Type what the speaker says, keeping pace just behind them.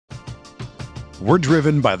We're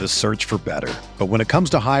driven by the search for better. But when it comes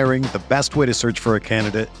to hiring, the best way to search for a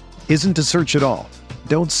candidate isn't to search at all.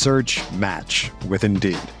 Don't search, match with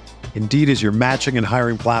Indeed. Indeed is your matching and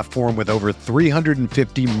hiring platform with over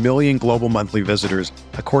 350 million global monthly visitors,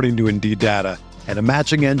 according to Indeed data, and a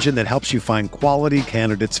matching engine that helps you find quality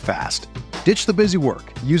candidates fast. Ditch the busy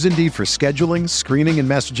work. Use Indeed for scheduling, screening, and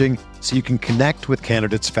messaging so you can connect with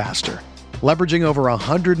candidates faster. Leveraging over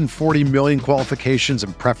 140 million qualifications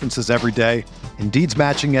and preferences every day, Indeed's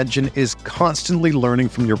matching engine is constantly learning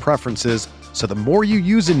from your preferences, so the more you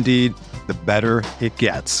use Indeed, the better it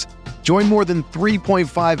gets. Join more than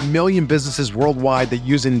 3.5 million businesses worldwide that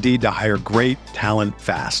use Indeed to hire great talent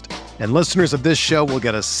fast. And listeners of this show will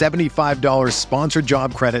get a $75 sponsored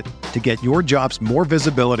job credit to get your jobs more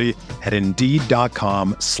visibility at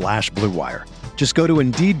Indeed.com/Blue Wire. Just go to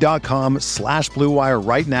Indeed.com/Blue Wire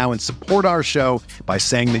right now and support our show by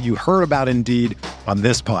saying that you heard about Indeed on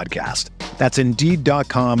this podcast. That's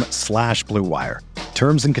Indeed.com/Blue Wire.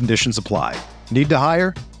 Terms and conditions apply. Need to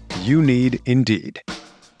hire? You need Indeed.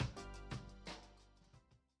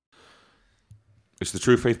 It's the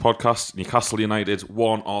True Faith Podcast. Newcastle United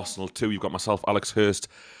 1, Arsenal 2. You've got myself, Alex Hurst,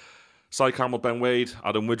 Cy Campbell, Ben Wade,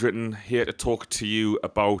 Adam Widritton, here to talk to you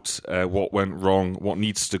about what went wrong, what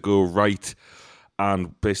needs to go right,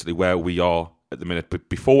 and basically where we are at the minute. But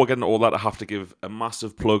before we get into all that, I have to give a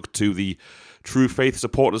massive plug to the True Faith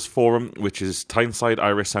Supporters Forum, which is Tyneside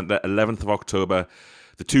Irish Centre, 11th of October.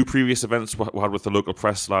 The two previous events we had with the local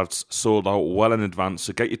press lads sold out well in advance,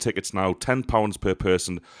 so get your tickets now, £10 per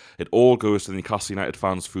person. It all goes to the Newcastle United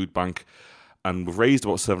Fans Food Bank, and we've raised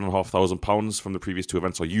about £7,500 from the previous two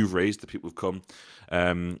events, or you've raised, the people who've come.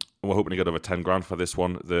 And we're hoping to get over 10 grand for this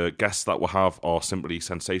one. The guests that we'll have are simply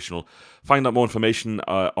sensational. Find out more information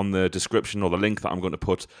on the description or the link that I'm going to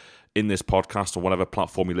put in this podcast or whatever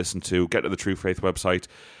platform you listen to. Get to the True Faith website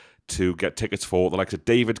to get tickets for the likes of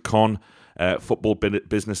David Conn, football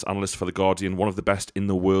business analyst for The Guardian, one of the best in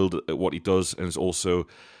the world at what he does, and is also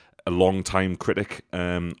a long-time critic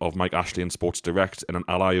of Mike Ashley and Sports Direct, and an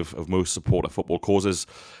ally of most supporter football causes.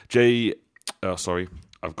 I've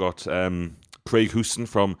got Craig Houston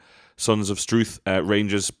from Sons of Struth,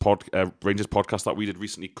 Rangers podcast that we did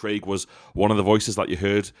recently. Craig was one of the voices that you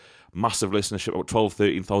heard. Massive listenership, about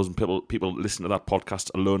 13,000 people listen to that podcast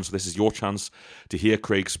alone. So this is your chance to hear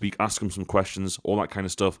Craig speak, ask him some questions, all that kind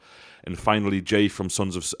of stuff. And finally, Jay from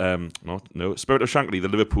Sons of Spirit of Shankly, the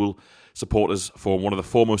Liverpool supporters forum, one of the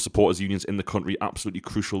foremost supporters unions in the country. Absolutely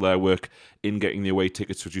crucial, their work in getting the away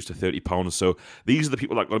tickets reduced to £30. So these are the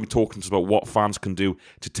people that are going to be talking to us about what fans can do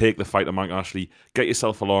to take the fight to Mike Ashley. Get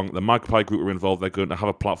yourself along. The Magpie group are involved. They're going to have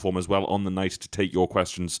a platform as well on the night to take your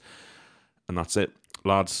questions. And that's it.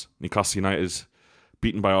 Lads, Newcastle United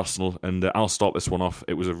beaten by Arsenal, and I'll start this one off.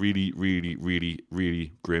 It was a really, really, really,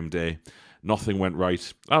 really grim day. Nothing went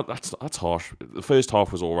right. That's harsh. The first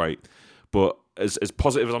half was all right, but as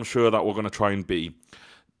positive as I'm sure that we're going to try and be,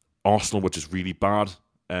 Arsenal were just really bad,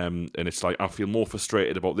 and it's like I feel more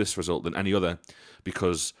frustrated about this result than any other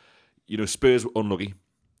because, Spurs were unlucky.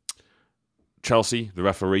 Chelsea, the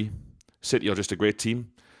referee, City are just a great team.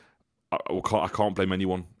 I can't blame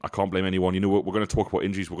anyone. You know what? We're going to talk about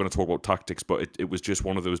injuries. We're going to talk about tactics. But it was just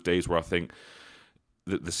one of those days where I think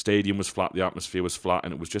the stadium was flat, the atmosphere was flat,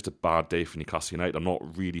 and it was just a bad day for Newcastle United. I'm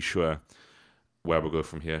not really sure where we'll go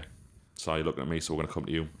from here. So you're looking at me, so we're going to come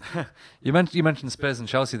to you. You mentioned Spurs and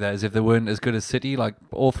Chelsea there as if they weren't as good as City. Like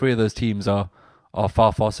all three of those teams are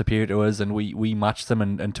far, far superior to us, and we matched them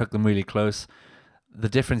and took them really close. The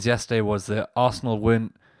difference yesterday was that Arsenal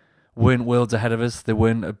weren't worlds ahead of us. They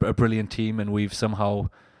weren't a brilliant team, and we've somehow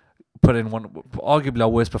put in one, arguably our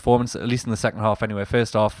worst performance, at least in the second half anyway.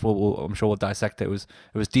 First half, I'm sure we'll dissect it. It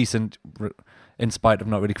was decent in spite of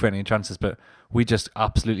not really creating any chances, but we just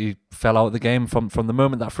absolutely fell out of the game from the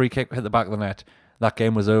moment that free kick hit the back of the net. That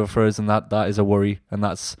game was over for us, and that is a worry, and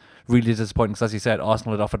that's really disappointing because, as you said,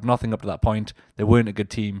 Arsenal had offered nothing up to that point. They weren't a good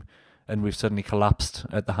team, and we've suddenly collapsed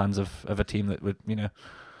at the hands of a team that would,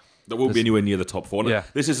 that won't be anywhere near the top four. Yeah.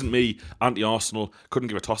 This isn't me anti-Arsenal. Couldn't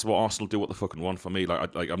give a toss about Arsenal. Do what they fucking want for me.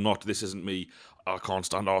 I'm not. This isn't me. I can't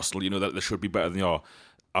stand Arsenal. That they should be better than they are.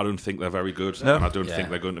 I don't think they're very good, and I don't think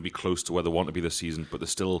they're going to be close to where they want to be this season. But they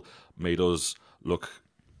still made us look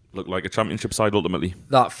like a championship side ultimately.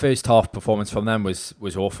 That first half performance from them was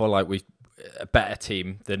awful. Like a better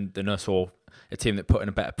team than us, or a team that put in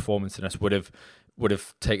a better performance than us would have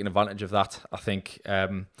taken advantage of that. I think.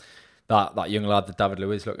 That young lad that David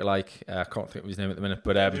Luiz looked like, I can't think of his name at the minute,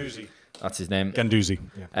 but that's his name. Guendouzi.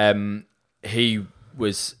 He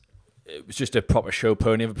was it was just a proper show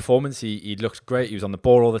pony of a performance. He looked great. He was on the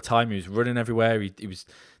ball all the time. He was running everywhere. He was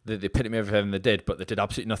the epitome of everything they did, but they did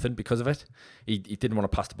absolutely nothing because of it. He didn't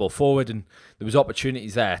want to pass the ball forward, and there was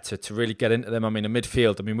opportunities there to really get into them. I mean, a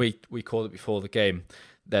midfield. I mean, we called it before the game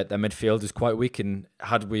that their midfield is quite weak, and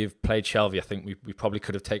had we have played Shelvey, I think we probably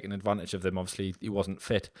could have taken advantage of them. Obviously, he wasn't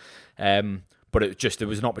fit. But there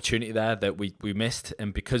was an opportunity there that we missed,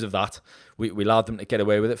 and because of that, we allowed them to get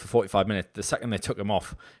away with it for 45 minutes. The second they took him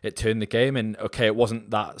off, it turned the game, and okay, it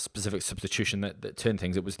wasn't that specific substitution that turned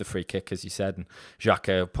things. It was the free kick, as you said, and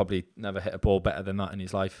Xhaka probably never hit a ball better than that in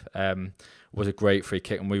his life. It was a great free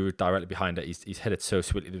kick, and we were directly behind it. He's hit it so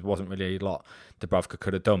sweetly, there wasn't really a lot Dubravka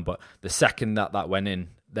could have done, but the second that went in,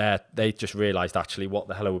 they just realised, actually, what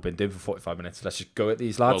the hell have we been doing for 45 minutes? Let's just go at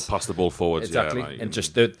these lads. Well, pass the ball forwards. Exactly. Yeah, and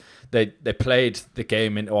just they played the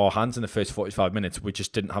game into our hands in the first 45 minutes. We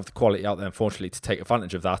just didn't have the quality out there, unfortunately, to take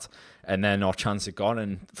advantage of that. And then our chance had gone.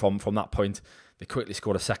 And from that point, they quickly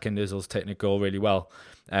scored a second. Özil's taking a goal really well.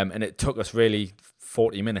 And it took us really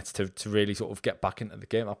 40 minutes to really sort of get back into the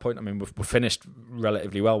game at that point. I mean, we finished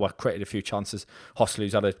relatively well. We created a few chances.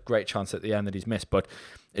 Hossley's had a great chance at the end that he's missed, but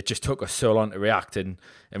it just took us so long to react, and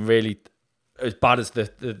really, as bad as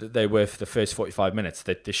they were for the first 45 minutes,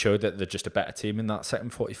 they showed that they're just a better team in that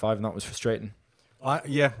second 45, and that was frustrating.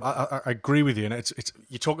 I agree with you, and it's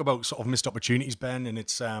you talk about sort of missed opportunities, Ben, and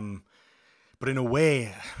it's but in a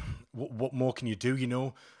way, what more can you do? You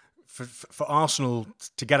know, for Arsenal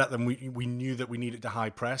to get at them, we knew that we needed to high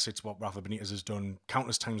press. It's what Rafa Benitez has done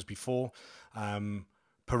countless times before.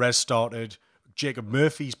 Perez started. Jacob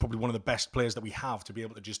Murphy's probably one of the best players that we have to be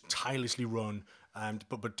able to just tirelessly run,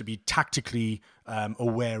 but to be tactically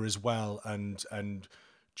aware as well, and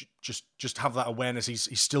just have that awareness.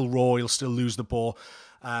 He's still raw. He'll still lose the ball,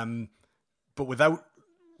 but without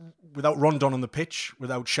Rondon on the pitch,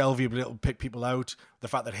 without Shelvey being able to pick people out, the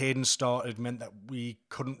fact that Hayden started meant that we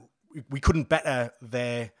couldn't better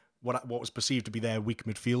their what was perceived to be their weak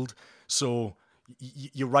midfield. So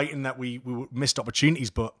you're right in that we missed opportunities,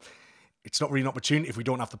 but it's not really an opportunity if we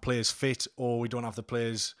don't have the players fit, or we don't have the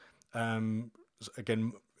players,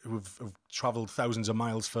 again, who've travelled thousands of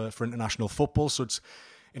miles for international football. So it's,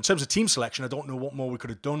 in terms of team selection, I don't know what more we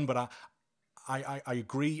could have done, but I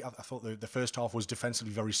agree. I thought the first half was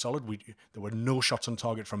defensively very solid. There were no shots on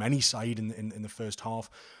target from any side in the first half.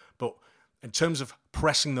 But in terms of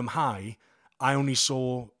pressing them high, I only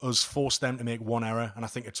saw us force them to make one error, and I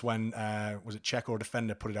think it's when was it Czech or a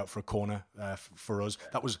defender put it out for a corner for us.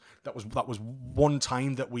 That was one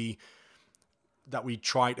time that we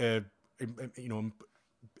tried to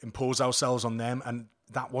impose ourselves on them, and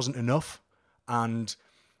that wasn't enough. And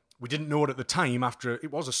we didn't know it at the time. After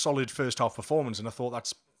it was a solid first half performance, and I thought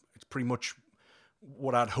it's pretty much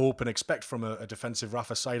what I'd hope and expect from a defensive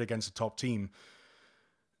Rafa side against a top team.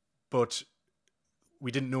 But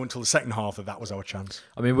we didn't know until the second half that was our chance.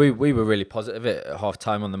 I mean, we were really positive at half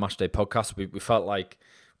time on the Matchday podcast. We felt like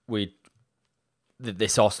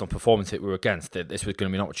this Arsenal performance that we were against, that this was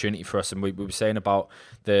going to be an opportunity for us, and we were saying about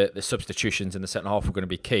the substitutions in the second half were going to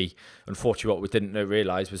be key. Unfortunately, what we didn't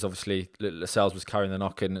realise was obviously Lascelles was carrying the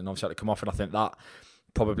knock and obviously had to come off, and I think that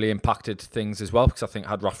probably impacted things as well, because I think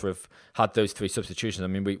had Rafa have had those three substitutions, I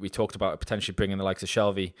mean, we talked about potentially bringing the likes of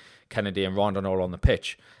Shelvey, Kennedy and Rondon all on the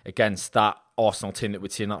pitch against that Arsenal team that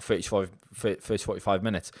we'd see in that first 45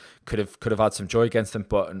 minutes, could have had some joy against them,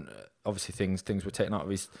 but obviously things were taken out of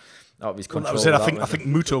his control. Well, that was it. I think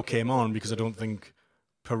Muto came on because I don't think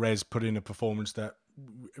Perez put in a performance that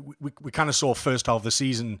we kind of saw first half of the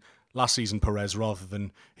season, last season, Perez, rather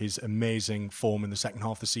than his amazing form in the second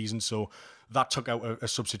half of the season. So that took out a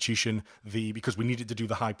substitution because we needed to do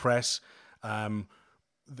the high press.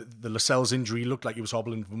 The Lascelles injury looked like he was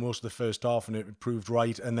hobbling for most of the first half, and it proved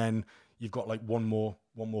right. And then you've got like one more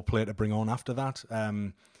player to bring on after that.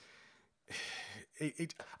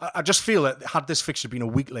 I just feel that had this fixture been a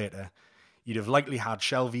week later, you'd have likely had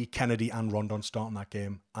Shelvey, Kennedy, and Rondon starting that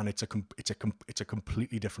game, and it's a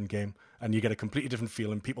completely different game, and you get a completely different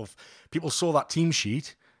feel. And people saw that team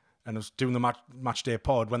sheet, and I was doing the match day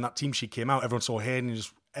pod when that team sheet came out. Everyone saw Hayden, and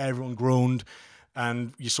everyone groaned,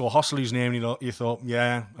 and you saw Hossley's name, and you thought,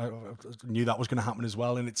 yeah, I knew that was going to happen as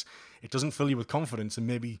well. And it doesn't fill you with confidence. And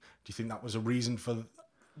maybe, do you think that was a reason for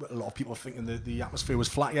a lot of people thinking the atmosphere was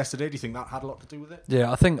flat yesterday? Do you think that had a lot to do with it?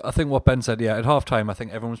 Yeah, I think what Ben said. Yeah, at half time, I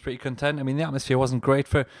think everyone was pretty content. I mean, the atmosphere wasn't great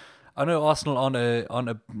for. I know Arsenal on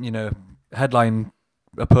a headline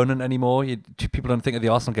opponent anymore. People don't think of the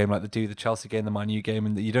Arsenal game like they do the Chelsea game, the Man U game,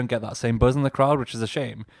 and you don't get that same buzz in the crowd, which is a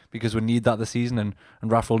shame because we need that this season. And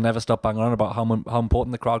Rafa will never stop banging on about how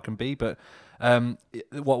important the crowd can be. But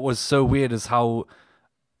what was so weird is how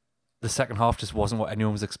the second half just wasn't what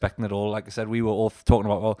anyone was expecting at all. Like I said, we were all talking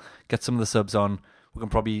about, well, get some of the subs on. We can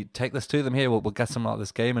probably take this to them here. We'll get some out of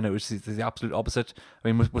this game, and it was the absolute opposite.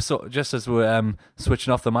 I mean, we're just as we're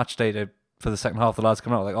switching off the match data for the second half, the lads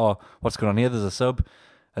come out like, oh, what's going on here? There's a sub.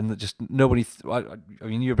 And just nobody. I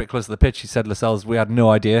mean, you're a bit close to the pitch. He said, Lascelles, we had no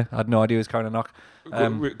idea. I had no idea he was carrying a knock.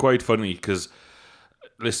 Quite funny because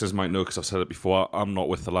listeners might know, because I've said it before, I'm not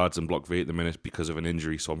with the lads in Block V at the minute because of an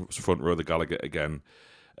injury, so I'm front row of the Gallagher again.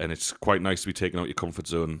 And it's quite nice to be taken out your comfort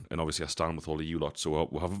zone. And obviously, I stand with all of you lot, so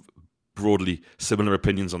we'll have broadly similar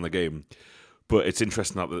opinions on the game. But it's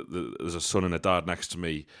interesting that there's a son and a dad next to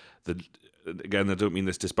me that, again, I don't mean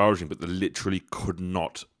this disparaging, but they literally could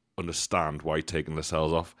not understand why taking the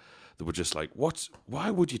cells off. They were just like, what?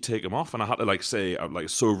 Why would you take him off? And I had to say,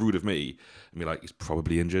 it's so rude of me, and be like, he's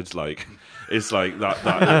probably injured. Like, it's like that.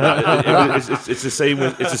 It's the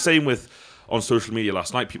same with on social media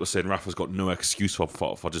last night. People saying Rafa's got no excuse for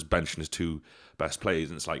just benching his two best players,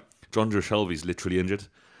 and it's like John Joe Shelby's literally injured.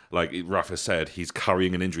 Like Rafa said, he's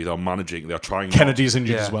carrying an injury. They're managing. They're trying. Kennedy's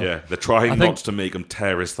injured as well. Yeah, they're trying not to make him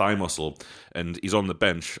tear his thigh muscle. And he's on the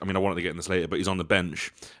bench. I mean, I wanted to get in this later, but he's on the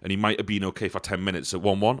bench, and he might have been okay for 10 minutes at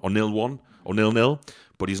 1-1 or 0-1 or 0-0,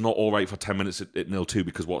 but he's not all right for 10 minutes at 0-2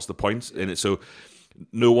 because what's the point in it? So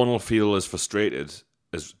no one will feel as frustrated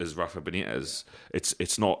as Rafa Benitez.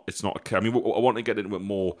 It's not. I mean, I want to get into it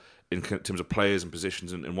more in terms of players and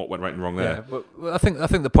positions and what went right and wrong there. Yeah, but I think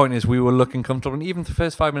the point is we were looking comfortable, and even the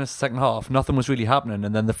first 5 minutes of the second half, nothing was really happening,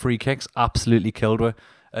 and then the free kicks absolutely killed her.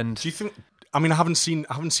 And do you think? I mean, I haven't seen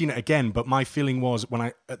it again, but my feeling was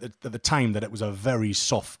when at the time that it was a very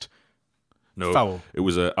soft foul. It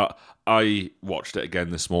was I watched it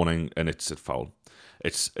again this morning, and it's a foul.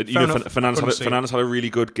 Fernandes had a really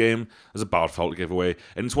good game. There's a bad foul to give away,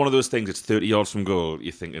 and it's one of those things. It's 30 yards from goal.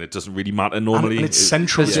 You think, and it doesn't really matter normally. And it's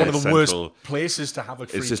central. It's one of the worst places to have a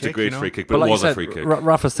free kick. It's just a great free kick, but it was a free kick.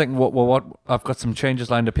 Rafa's thinking, what? I've got some changes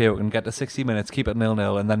lined up here. We can get to 60 minutes, keep it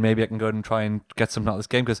 0-0, and then maybe I can go and try and get something out of this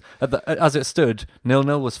game. Because as it stood,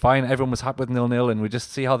 0-0 was fine. Everyone was happy with 0-0, and we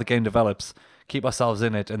just see how the game develops. Keep ourselves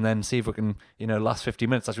in it, and then see if we can, last 50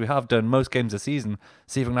 minutes, as we have done most games this season,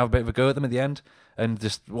 see if we can have a bit of a go at them at the end. And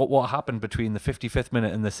just what happened between the 55th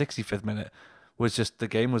minute and the 65th minute was just the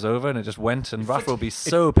game was over, and it just went, and Rafa will be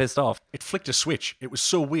so pissed off. It flicked a switch. It was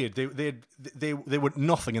so weird. They were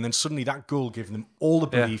nothing, and then suddenly that goal gave them all the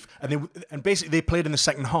belief, and basically they played in the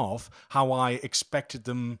second half how I expected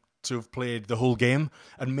them to have played the whole game,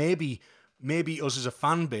 and maybe us as a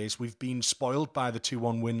fan base, we've been spoiled by the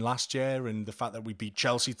 2-1 win last year and the fact that we beat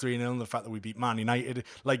Chelsea 3-0 and the fact that we beat Man United.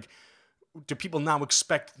 Like, do people now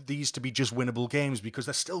expect these to be just winnable games? Because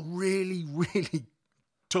they're still really, really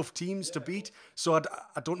tough teams to beat. So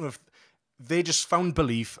I don't know if they just found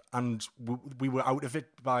belief and we were out of it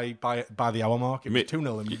by the hour mark. It was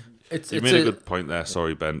 2-0. You made a good point there.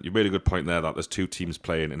 Sorry, Ben. You made a good point there that there's two teams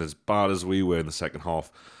playing, and as bad as we were in the second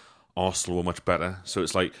half, Arsenal were much better. So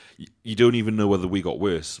it's like you don't even know whether we got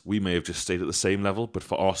worse. We may have just stayed at the same level, but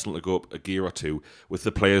for Arsenal to go up a gear or two with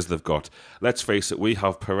the players they've got, let's face it, we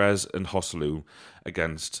have Perez and Joselu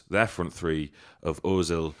against their front three of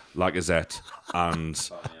Ozil, Lacazette and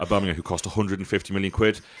Aubameyang, who cost 150 million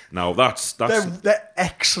quid. Now they're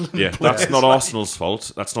excellent. Yeah, players. that's not Arsenal's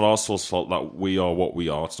fault. That's not Arsenal's fault that we are what we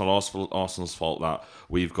are. It's not Arsenal's fault that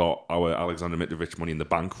we've got our Alexander Mitrovic money in the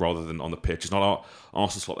bank rather than on the pitch. It's not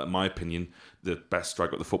Arsenal's fault that, in my opinion, the best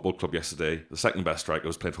striker at the football club yesterday, the second best striker,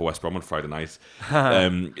 was playing for West Brom on Friday night.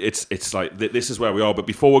 It's like this is where we are. But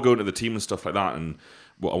before we go into the team and stuff like that, and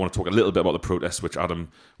I want to talk a little bit about the protests which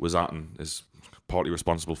Adam was at and is partly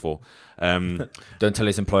responsible for. Don't tell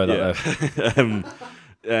his employer that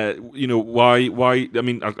though. Why? I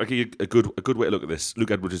mean, I'll give you a good way to look at this.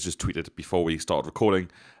 Luke Edwards has just tweeted before we started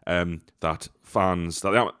recording that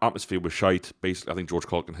the atmosphere was shite. Basically, I think George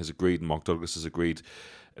Colkin has agreed and Mark Douglas has agreed.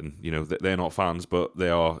 And they're not fans, but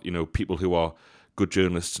they are people who are good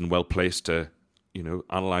journalists and well placed to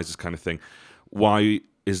analyze this kind of thing. Why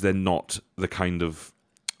is there not the kind of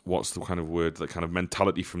the kind of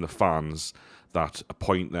mentality from the fans that a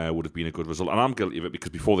point there would have been a good result? And I'm guilty of it because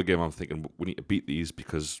before the game I'm thinking we need to beat these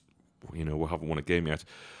because we haven't won a game yet.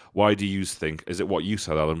 Why do you think, is it what you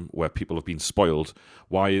said, Alan, where people have been spoiled?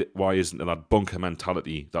 Why isn't there that bunker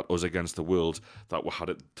mentality that us against the world that we had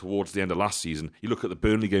it towards the end of last season? You look at the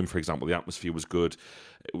Burnley game, for example, the atmosphere was good.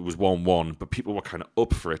 It was 1-1, but people were kind of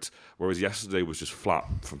up for it, whereas yesterday was just flat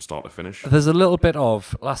from start to finish. There's a little bit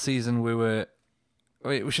of, last season we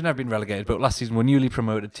shouldn't have been relegated, but last season we're a newly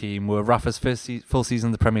promoted team. We're Rafa's first full season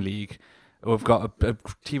in the Premier League. We've got a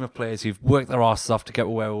team of players who've worked their asses off to get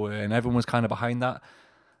where we were, and everyone was kind of behind that.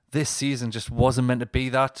 This season just wasn't meant to be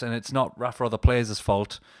that, and it's not Rafa or the players'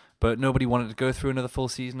 fault, but nobody wanted to go through another full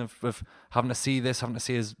season of having to see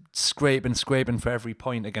us scraping for every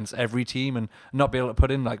point against every team and not be able to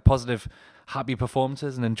put in like positive, happy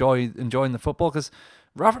performances and enjoying the football, because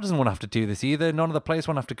Rafa doesn't want to have to do this either. None of the players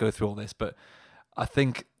want to have to go through all this, but I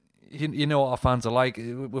think you know what our fans are like.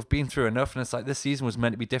 We've been through enough, and it's like this season was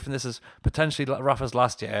meant to be different. This is potentially Rafa's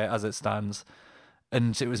last year as it stands,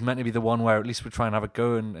 and it was meant to be the one where at least we try and have a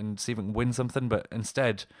go and see if we can win something, but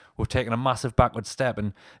instead we've taken a massive backward step,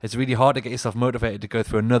 and it's really hard to get yourself motivated to go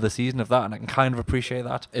through another season of that, and I can kind of appreciate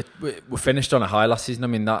that. We finished on a high last season. I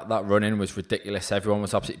mean, that run-in was ridiculous. Everyone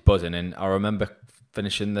was absolutely buzzing, and I remember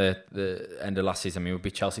finishing the end of last season. I mean, we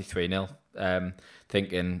beat Chelsea 3-0,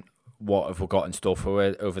 thinking, what have we got in store for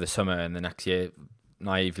over the summer and the next year?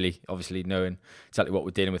 Naively, obviously knowing exactly what we're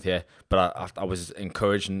dealing with here, but I was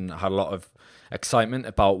encouraged and had a lot of excitement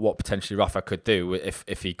about what potentially Rafa could do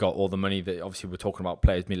if he got all the money that obviously we're talking about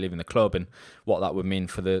players leaving the club and what that would mean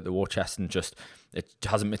for the war chest, and just it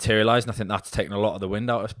hasn't materialised, and I think that's taken a lot of the wind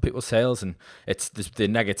out of people's sails, and it's the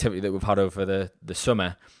negativity that we've had over the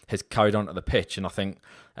summer has carried on to the pitch, and I think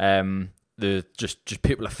the just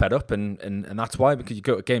people are fed up, and that's why, because you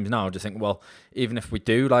go to games now just think, well, even if we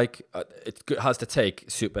do, like, it has to take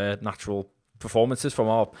supernatural performances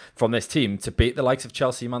from this team to beat the likes of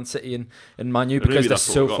Chelsea, Man City, and Man U, because they're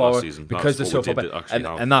so far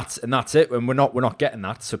and that's it. And we're not getting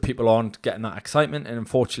that, so people aren't getting that excitement. And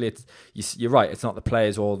unfortunately, you're right, it's not the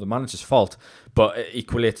players or the manager's fault, but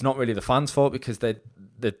equally, it's not really the fans' fault, because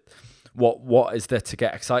what is there to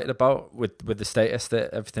get excited about with the status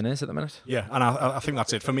that everything is at the minute? Yeah, and I think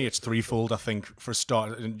that's it. For me, it's threefold. I think, for a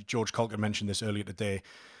start, and George Colkin mentioned this earlier today,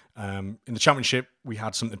 in the Championship, we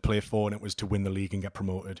had something to play for, and it was to win the league and get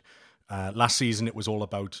promoted. Last season, it was all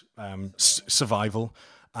about survival.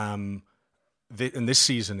 In this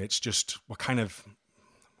season, it's just what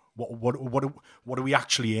are we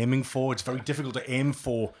actually aiming for? It's very difficult to aim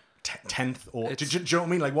for 10th, or do you know what I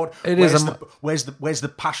mean? Like, where's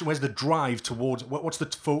the passion? Where's the drive towards? What's the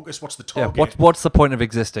focus? What's the target? Yeah, what's the point of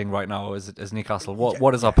existing right now as Newcastle?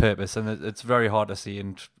 What is our purpose? And it's very hard to see,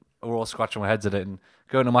 and we're all scratching our heads at it and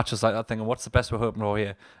going to matches like that, thinking, what's the best we're hoping for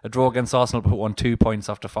here? A draw against Arsenal, but won 2 points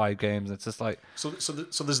after 5 games. It's just like so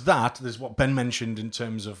there's that. There's what Ben mentioned in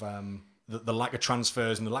terms of the lack of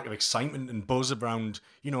transfers and the lack of excitement and buzz around.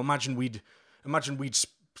 You know, imagine we'd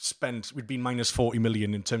been minus 40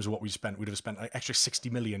 million in terms of what we spent. We'd have spent an extra 60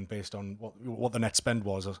 million based on what the net spend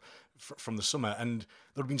was from the summer, and there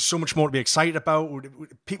would have been so much more to be excited about.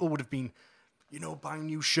 People would have been, you know, buying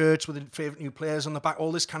new shirts with their favourite new players on the back,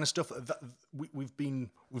 all this kind of stuff. We've been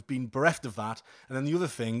bereft of that. And then the other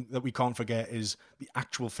thing that we can't forget is the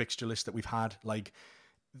actual fixture list that we've had. Like,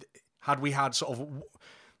 had we had sort of,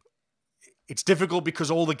 it's difficult because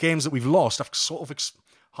all the games that we've lost have sort of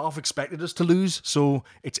half expected us to lose. So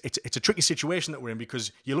it's a tricky situation that we're in,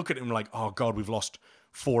 because you look at it and like, oh God, we've lost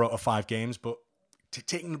 4 out of 5 games. But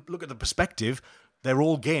taking a look at the perspective, they're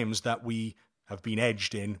all games that we have been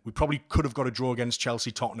edged in. We probably could have got a draw against Chelsea,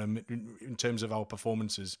 Tottenham in terms of our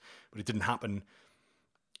performances, but it didn't happen.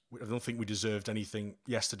 I don't think we deserved anything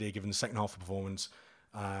yesterday given the second half performance.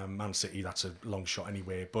 Man City, that's a long shot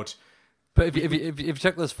anyway. But if you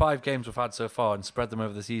check those 5 games we've had so far and spread them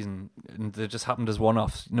over the season, and they just happened as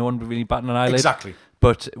one-offs, no one really batting an eyelid. Exactly.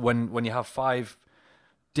 But when you have 5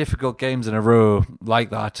 difficult games in a row like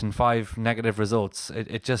that and 5 negative results,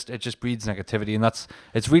 it just breeds negativity, and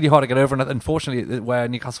it's really hard to get over. And unfortunately, where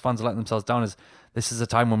Newcastle fans are letting themselves down is this is a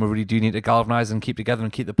time when we really do need to galvanise and keep together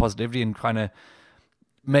and keep the positivity and kind of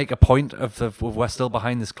make a point of we're still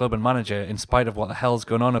behind this club and manager in spite of what the hell's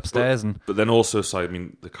going on upstairs. But then also, so I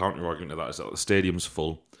mean, the counter argument to that is that the stadium's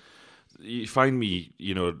full. You find me,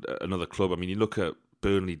 you know, another club. I mean, you look at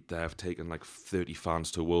Burnley; they have taken like 30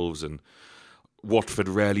 fans to Wolves, and Watford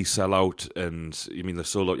rarely sell out, and I mean, they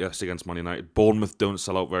sold out yesterday against Man United. Bournemouth don't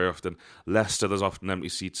sell out very often. Leicester, there's often empty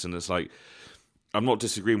seats, and it's like, I'm not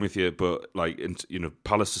disagreeing with you, but like, you know,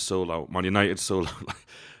 Palace is sold out, Man United sold out.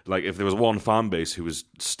 Like, if there was one fan base who was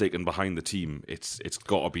sticking behind the team, it's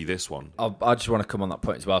got to be this one. I just want to come on that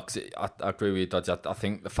point as well, because I agree with you, Dodge. I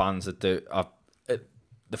think the fans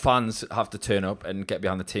the fans have to turn up and get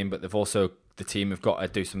behind the team, but the team have got to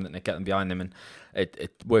do something to get them behind them, and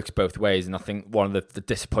it works both ways. And I think one of the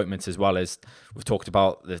disappointments as well is we've talked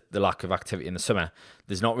about the lack of activity in the summer.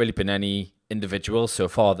 There's not really been any individuals so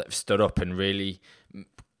far that have stood up and really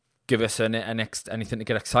give us anything to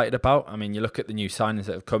get excited about. I mean, you look at the new signings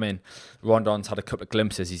that have come in. Rondon's had a couple of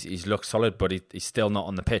glimpses. He's looked solid, but he's still not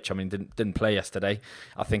on the pitch. I mean, didn't play yesterday.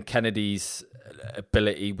 I think Kennedy's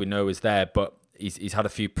ability we know is there, but he's had a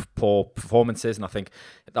few poor performances, and I think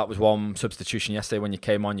that was one substitution yesterday when you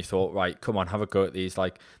came on. You thought, right, come on, have a go at these.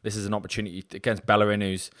 Like, this is an opportunity against Bellerin,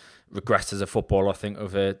 who's regressed as a footballer, I think,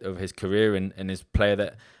 over his career, and his player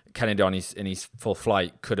that Kennedy in his full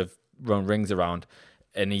flight could have run rings around.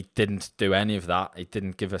 And he didn't do any of that. He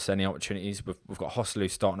didn't give us any opportunities. We've got Hostel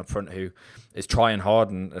who's starting up front, who is trying hard,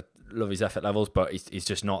 and I love his effort levels, but he's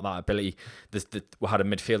just not that ability. We had a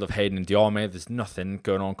midfield of Hayden and Diarmé. There's nothing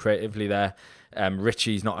going on creatively there.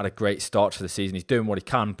 Richie's not had a great start to the season. He's doing what he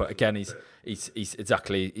can, but again, he's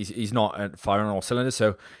not firing on all cylinders.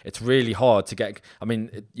 So it's really hard to get. I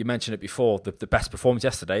mean, you mentioned it before. The best performance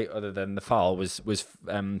yesterday, other than the foul, was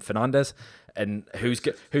Fernandez. And who's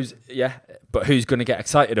going to get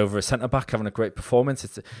excited over a centre back having a great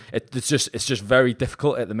performance? It's just very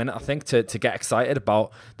difficult at the minute, I think, to get excited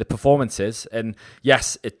about the performances. And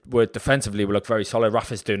yes, we're defensively we look very solid.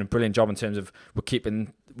 Rafa's doing a brilliant job in terms of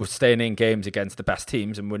we're staying in games against the best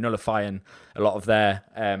teams, and we're nullifying a lot of their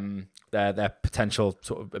potential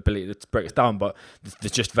sort of ability to break us down. But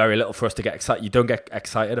there's just very little for us to get excited. You don't get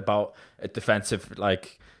excited about a defensive,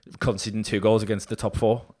 like, conceding 2 goals against the top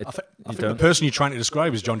 4. I think the person you're trying to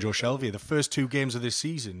describe is John Joe Shelvey. The first 2 games of this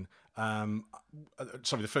season,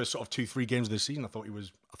 the first sort of 2-3 games of this season, I thought he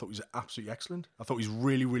was absolutely excellent. I thought he was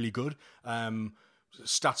really, really good.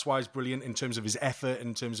 Stats wise, brilliant in terms of his effort,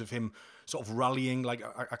 in terms of him sort of rallying. Like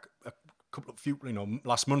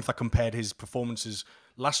last month I compared his performances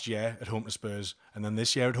last year at home to Spurs and then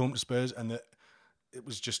this year at home to Spurs, and it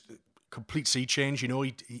was just complete sea change.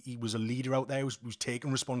 He was a leader out there. He was taking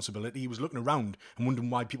responsibility. He was looking around and wondering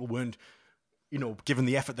why people weren't, given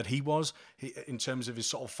the effort that he was in terms of his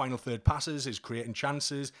sort of final third passes, his creating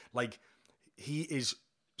chances. Like, he's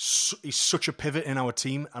such a pivot in our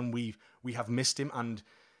team, and we have missed him. And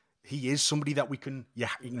he is somebody that you can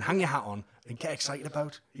hang your hat on and get excited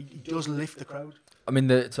about. He does lift the crowd. I mean,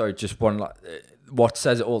 what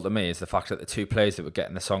says it all to me is the fact that the 2 players that were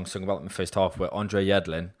getting the song sung about in the first half were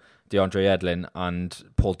DeAndre Yedlin and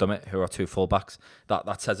Paul Dummett, who are 2 fullbacks.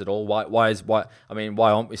 That says it all. Why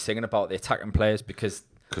aren't we singing about the attacking players? Because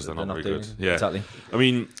they're not very good. Yeah, exactly. I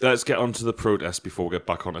mean, let's get on to the protest before we get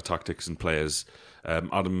back onto tactics and players.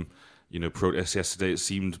 Adam, protest yesterday, it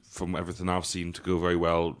seemed, from everything I've seen, to go very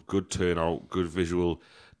well. Good turnout, good visual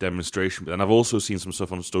demonstration. But then I've also seen some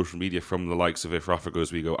stuff on social media from the likes of If Rafa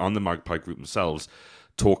Goes We Go and the Magpie Group themselves,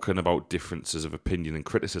 talking about differences of opinion and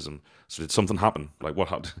criticism. So did something happen? Like, what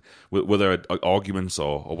happened? Were there arguments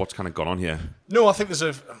or what's kind of gone on here? No, I think there's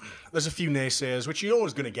a few naysayers, which you're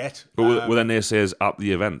always going to get. But were there naysayers at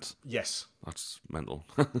the event? Yes. That's mental.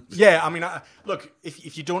 Yeah, I mean, look,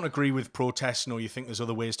 if you don't agree with protesting or you think there's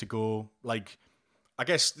other ways to go, like, I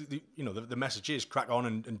guess the message is crack on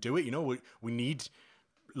and do it. We need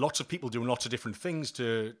lots of people doing lots of different things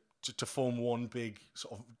to form one big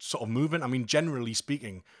sort of movement. I mean, generally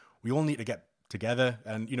speaking, we all need to get together,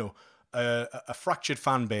 and a fractured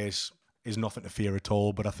fan base is nothing to fear at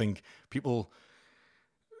all. But I think people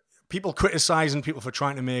criticising people for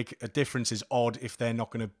trying to make a difference is odd if they're not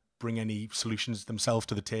going to bring any solutions themselves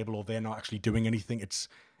to the table, or they're not actually doing anything. It's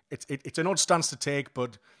an odd stance to take,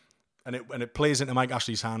 but and it plays into Mike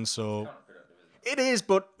Ashley's hands. So it is.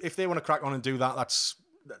 But if they want to crack on and do that,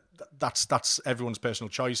 that's everyone's personal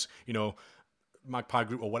choice. Magpie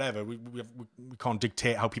Group or whatever. We can't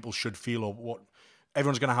dictate how people should feel or what.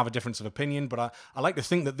 Everyone's going to have a difference of opinion, but I like to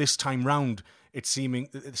think that this time round it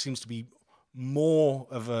seems to be more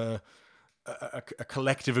of a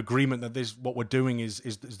collective agreement that what we're doing is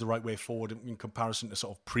the right way forward in comparison to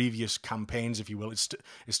sort of previous campaigns, if you will. It's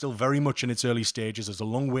still very much in its early stages. There's a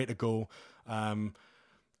long way to go.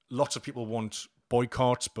 Lots of people want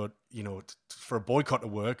boycotts, but for a boycott to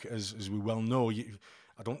work, as we well know,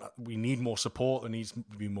 we need more support. There needs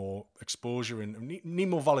to be more exposure and need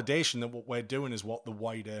more validation that what we're doing is what the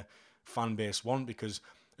wider fan base want. Because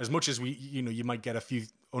as much as you might get a few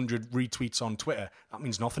hundred retweets on Twitter, that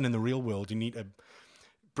means nothing in the real world. You need to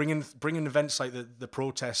bring in events like the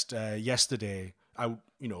protest yesterday out,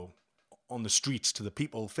 on the streets to the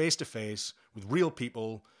people, face to face with real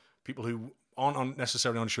people who aren't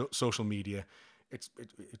necessarily on social media. It's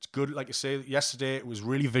good. Like I say, yesterday it was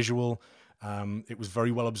really visual. It was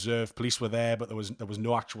very well observed. Police were there, but there was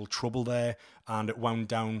no actual trouble there, and it wound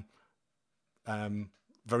down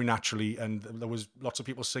very naturally. And there was lots of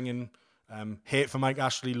people singing hate for Mike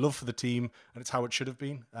Ashley, love for the team, and it's how it should have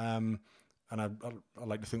been. And I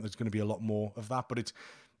like to think there's going to be a lot more of that. But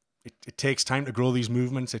it takes time to grow these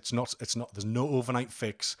movements. It's not. There's no overnight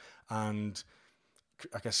fix, and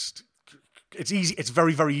I guess it's easy. It's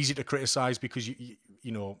very, very easy to criticize because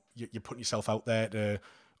you're putting yourself out there to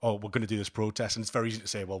oh, we're going to do this protest, and it's very easy to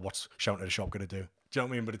say, well, what's shouting at a shop going to do? Do you know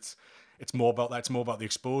what I mean? But it's more about that. It's more about the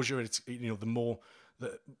exposure. It's, you know, the more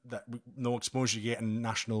no exposure you get in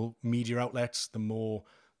national media outlets, the more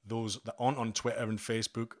those that aren't on Twitter and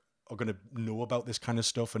Facebook are going to know about this kind of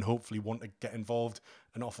stuff and hopefully want to get involved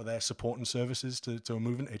and offer their support and services to a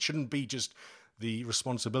movement. It shouldn't be just the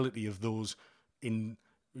responsibility of those who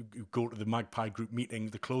go to the Magpie Group meeting,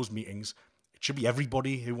 the closed meetings. It should be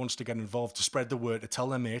everybody who wants to get involved, to spread the word, to tell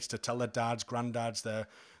their mates, to tell their dads, granddads, their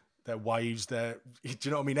wives, do you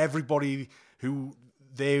know what I mean? Everybody who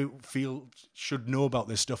they feel should know about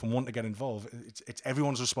this stuff and want to get involved. It's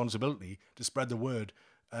everyone's responsibility to spread the word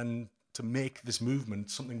and to make this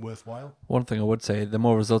movement something worthwhile. One thing I would say, the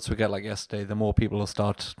more results we get like yesterday, the more people will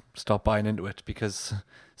start buying into it, because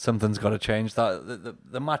something's got to change. That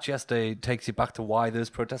the match yesterday takes you back to why those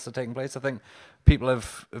protests are taking place. I think people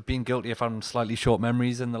have been guilty of having slightly short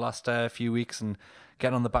memories in the last few weeks and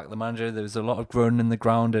getting on the back of the manager. There was a lot of groaning in the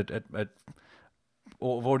ground at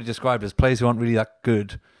what I've already described as players who aren't really that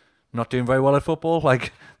good, not doing very well at football.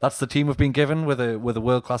 Like, that's the team we've been given with a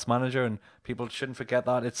world-class manager, and people shouldn't forget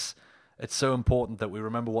that. It's so important that we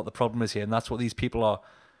remember what the problem is here, and that's what these people are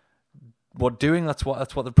doing. That's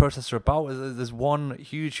what the protests are about. There's one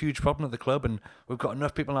huge problem at the club, and we've got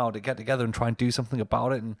enough people now to get together and try and do something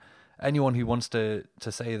about it. And anyone who wants to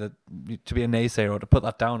say that, to be a naysayer or to put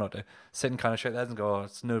that down or to sit and kind of shake their heads and go, oh,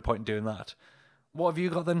 it's no point in doing that. What have you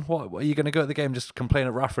got then? What are you going to go to the game just complain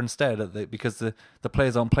at Rafa instead because the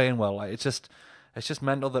players aren't playing well? Like, it's just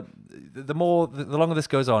mental that the longer this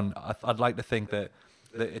goes on, I'd like to think that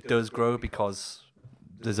it does grow because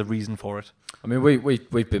there's a reason for it. I mean,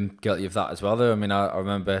 we've been guilty of that as well, though. I mean, I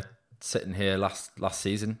remember sitting here last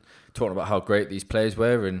season talking about how great these players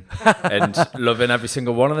were and loving every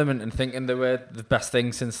single one of them and thinking they were the best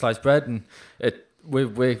thing since sliced bread. And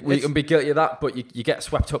we can be guilty of that, but you get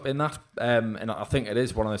swept up in that. And I think it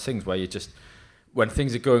is one of those things where you just, when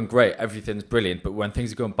things are going great, everything's brilliant. But when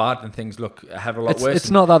things are going bad, then things look a hell of a lot worse.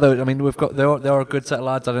 It's not that though. I mean, there are a good set of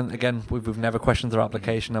lads. We've never questioned their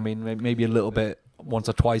application. I mean, maybe a little bit once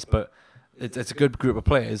or twice, but it's a good group of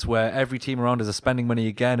players where every team around us is spending money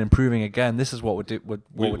again, improving again. This is what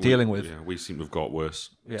we're dealing with. Yeah, we seem to have got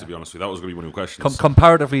worse. Yeah. To be honest with you, that was going to be one of the questions.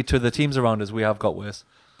 Comparatively to the teams around us, we have got worse.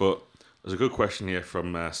 But there's a good question here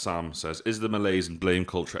from Sam. Says, is the malaise and blame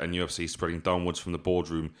culture in UFC spreading downwards from the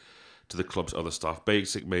boardroom to the club's other staff?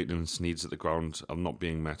 Basic maintenance needs at the ground are not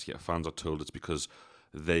being met, yet fans are told it's because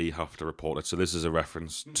they have to report it. So this is a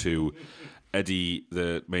reference to Eddie,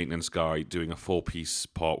 the maintenance guy, doing a 4-piece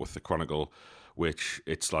part with the Chronicle, which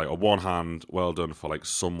it's like, on one hand, well done for like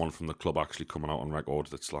someone from the club actually coming out on record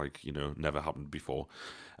that's like, you know, never happened before.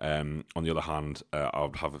 On the other hand, I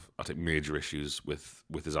think major issues with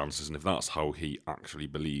his answers, and if that's how he actually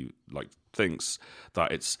thinks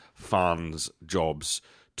that it's fans' jobs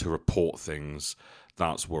to report things,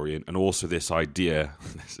 that's worrying. And also this idea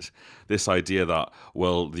that,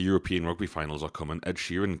 well, the European rugby finals are coming, Ed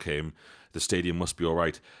Sheeran came, the stadium must be all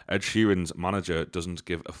right. Ed Sheeran's manager doesn't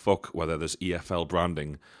give a fuck whether there's EFL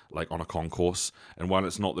branding like on a concourse, and while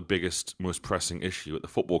it's not the biggest, most pressing issue at the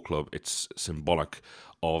football club, it's symbolic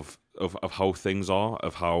of how things are,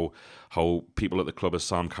 of how people at the club, as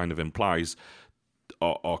Sam kind of implies,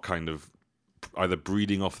 are kind of either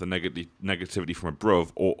breeding off the negativity from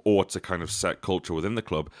above, or it's a kind of set culture within the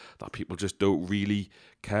club that people just don't really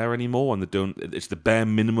care anymore, and it's the bare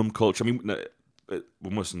minimum culture. I mean, we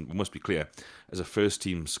must be clear, as a first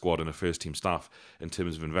team squad and a first team staff, in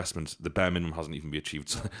terms of investment, the bare minimum hasn't even been achieved.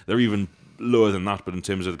 So they're even lower than that. But in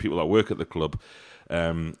terms of the people that work at the club,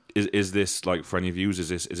 is this, like, for any views, is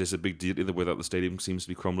this a big deal, the way that the stadium seems to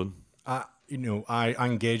be crumbling? I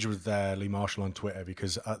engaged with Lee Marshall on Twitter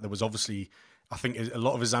because there was obviously, I think, a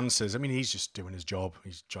lot of his answers. I mean, he's just doing his job.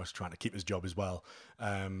 He's just trying to keep his job as well.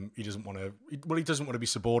 He doesn't want to be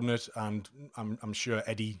subordinate, and I'm sure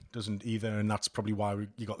Eddie doesn't either, and that's probably why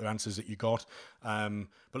you got the answers that you got.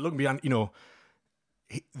 But looking beyond,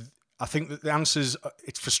 I think that the answers,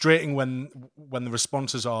 it's frustrating when the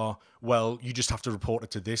responses are, well, you just have to report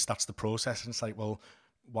it to this. That's the process, and it's like, well,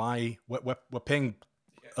 why? We're paying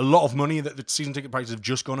a lot of money. That the season ticket prices have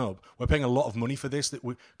just gone up. We're paying a lot of money for this.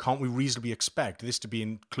 Can't we reasonably expect this to be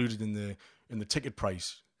included in the ticket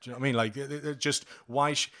price? Do you know what I mean? Like, just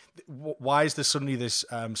why is there suddenly this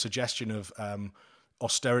suggestion of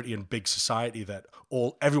austerity and big society that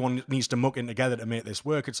everyone needs to muck in together to make this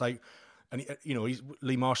work? It's like, and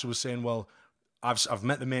Lee Marshall was saying, well, I've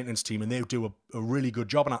met the maintenance team and they do a really good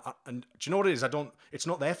job. And do you know what it is? It's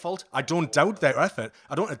not their fault. I don't doubt their effort.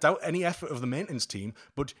 I don't doubt any effort of the maintenance team.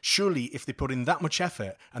 But surely if they put in that much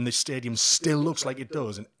effort and the stadium still looks like it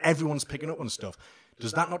does and everyone's picking up on stuff,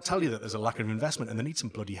 Does that not tell you that there's a lack of investment and they need some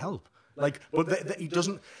bloody help? Like, but he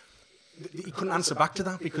doesn't. He couldn't answer back to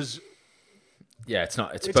that because. Yeah, it's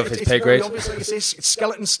not. It's above his pay grade. It's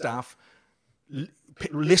skeleton staff.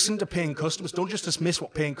 Listen to paying customers. Don't just dismiss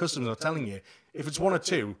what paying customers are telling you. If it's one or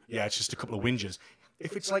two, yeah, it's just a couple of whingers.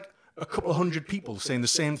 If it's like a couple of hundred people saying the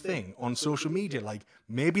same thing on social media, like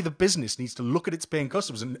maybe the business needs to look at its paying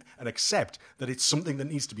customers and accept that it's something that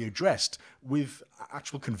needs to be addressed with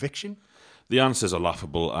actual conviction. The answers are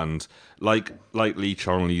laughable, and like Lee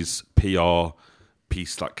Charnley's PR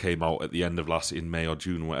piece that came out at the end of last in May or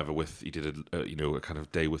June, whatever. He did a kind of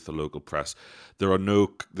day with the local press. There are no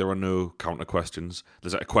counter questions.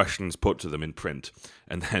 There's questions put to them in print,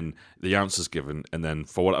 and then the answers given, and then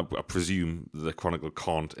for what I presume the Chronicle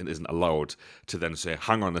can't and isn't allowed to then say,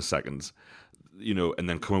 hang on a second, and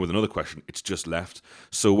then come in with another question. It's just left.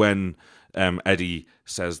 So when Eddie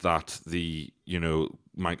says that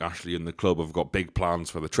Mike Ashley and the club have got big plans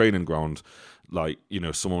for the training ground,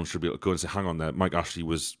 someone should be able to go and say, hang on there, Mike Ashley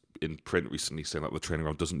was in print recently saying that the training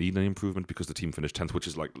ground doesn't need any improvement because the team finished 10th, which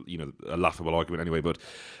is a laughable argument anyway. But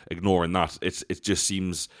ignoring that, it just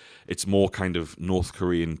seems it's more kind of North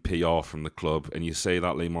Korean PR from the club. And you say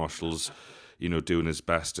that Lee Marshall's doing his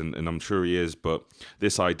best, and I'm sure he is, but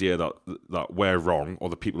this idea that we're wrong, or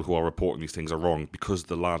the people who are reporting these things are wrong because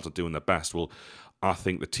the lads are doing their best, well, I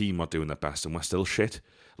think the team are doing their best and we're still shit.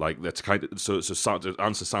 Like, that's kind of so to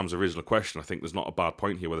answer Sam's original question, I think there's not a bad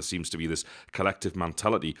point here where there seems to be this collective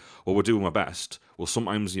mentality. Well, we're doing our best. Well,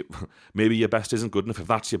 sometimes maybe your best isn't good enough. If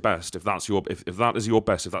that's your best, if that is your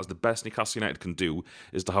best, if that's the best Newcastle United can do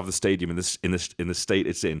is to have the stadium in the state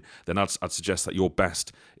it's in, then I'd suggest that your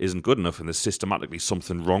best isn't good enough, and there's systematically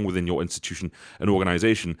something wrong within your institution and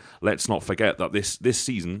organisation. Let's not forget that this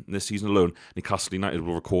season alone, Newcastle United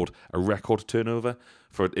will record a record turnover.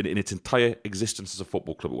 In its entire existence as a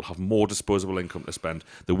football club, it will have more disposable income to spend.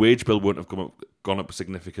 The wage bill won't have gone up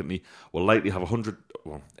significantly. We'll likely have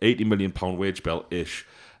 £80 million wage bill-ish,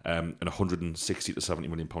 and £160 to £70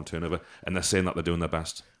 million turnover, and they're saying that they're doing their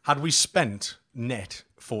best. Had we spent net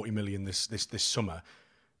 £40 million this summer,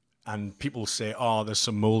 and people say, oh, there's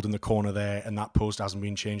some mould in the corner there, and that post hasn't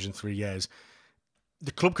been changed in 3 years,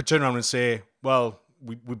 the club could turn around and say, well,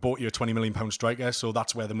 we bought you a £20 million striker, so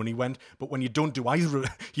that's where the money went. But when you don't do either,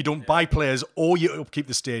 you don't buy players or you upkeep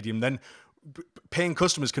the stadium, then paying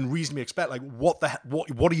customers can reasonably expect, like, what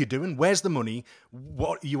are you doing? Where's the money?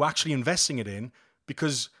 What are you actually investing it in?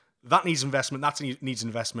 Because that needs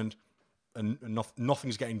investment, and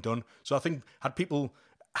nothing's getting done. So I think had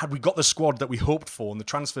we got the squad that we hoped for and the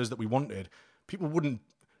transfers that we wanted, people would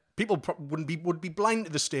be blind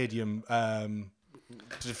to the stadium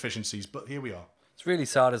deficiencies. But here we are. It's really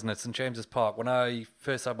sad, isn't it? St James's Park, when I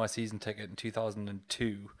first had my season ticket in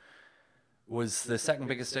 2002, was the second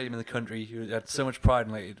biggest stadium in the country. You had so much pride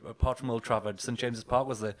in it. Apart from Old Trafford, St James's Park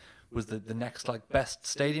was the next best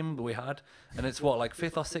stadium that we had, and it's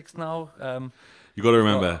fifth or sixth now. You got to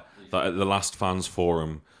remember that at the last fans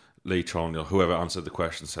forum, Lee Charnley, whoever answered the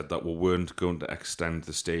question, said that we weren't going to extend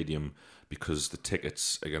the stadium because the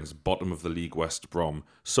tickets against bottom of the league West Brom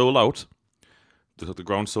sold out. The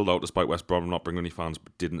ground sold out despite West Brom not bringing any fans,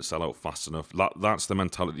 but didn't sell out fast enough. That's the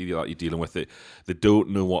mentality that you're dealing with. They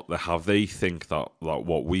don't know what they have. They think that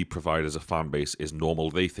what we provide as a fan base is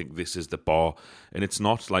normal. They think this is the bar, and it's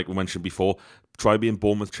not. Like we mentioned before, try being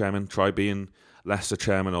Bournemouth chairman, try being Leicester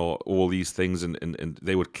chairman, or all these things, and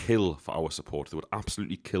they would kill for our support. They would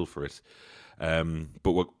absolutely kill for it.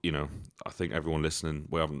 But I think everyone listening,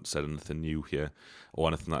 we haven't said anything new here or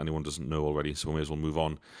anything that anyone doesn't know already, so we may as well move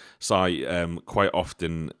on. Si, quite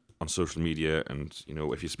often on social media, and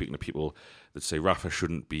if you're speaking to people that say Rafa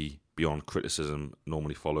shouldn't be beyond criticism,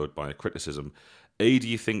 normally followed by a criticism. Do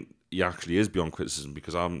you think he actually is beyond criticism?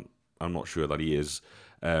 Because I'm not sure that he is.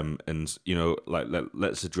 Let's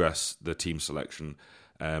address the team selection.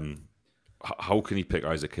 How can he pick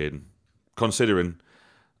Isaac Hayden, considering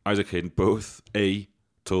Isaac Hayden both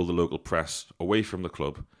told the local press away from the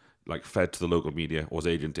club, fed to the local media, or his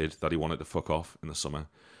agent did, that he wanted to fuck off in the summer,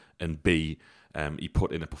 and B, he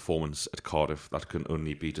put in a performance at Cardiff that can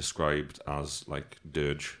only be described as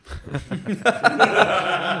dirge. He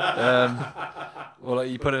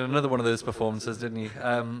put in another one of those performances, didn't he?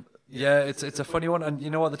 Yeah, it's a funny one, and you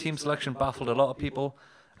know what? The team selection baffled a lot of people.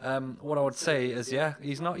 What I would say is,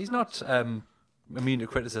 he's not immune to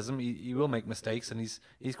criticism. He will make mistakes, and he's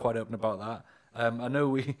quite open about that. I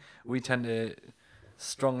know we tend to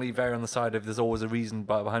strongly veer on the side of there's always a reason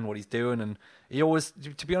behind what he's doing, and he always,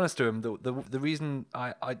 to be honest to him, the reason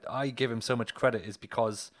I give him so much credit is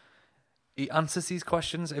because he answers these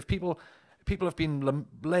questions. If people people have been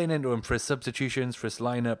laying into him for his substitutions, for his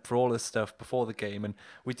lineup, for all this stuff before the game, and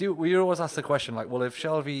we always ask the question like, well, if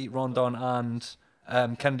Shelvey, Rondon,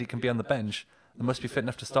 and Kennedy can be on the bench, they must be fit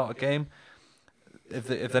enough to start a game.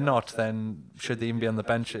 If they're not, then should they even be on the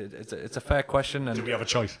bench? It's a fair question. And do we have a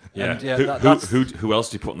choice? Yeah. And, who else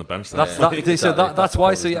do you put on the bench? That's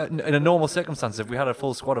why. So in a normal circumstance, if we had a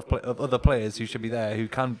full squad of other players who should be there, who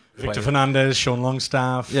can Victor play. Fernandez, Sean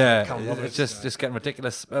Longstaff. Yeah, it's just getting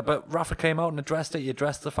ridiculous. But Rafa came out and addressed it. He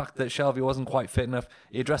addressed the fact that Shelvey wasn't quite fit enough.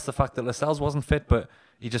 He addressed the fact that Lascelles wasn't fit, but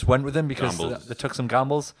he just went with him because they took some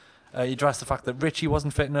gambles. He addressed the fact that Richie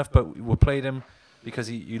wasn't fit enough, but we played him because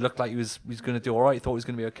he looked like he was going to do all right. He thought he was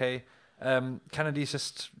going to be okay. Kennedy's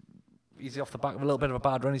just easy off the back of a little bit of a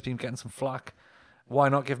bad run. He's been getting some flack. Why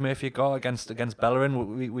not give Murphy a go against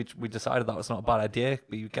Bellerin? We decided that was not a bad idea.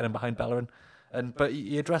 We get him behind Bellerin, but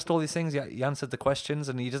he addressed all these things. He answered the questions,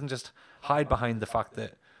 and he doesn't just hide behind the fact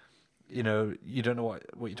that you don't know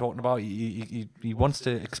what you're talking about. He wants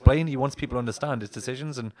to explain. He wants people to understand his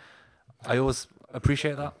decisions, and I always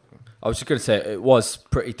appreciate that. I was just going to say it was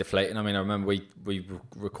pretty deflating. I mean, I remember we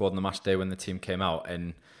recording the match day when the team came out,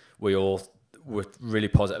 and we all were really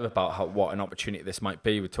positive about what an opportunity this might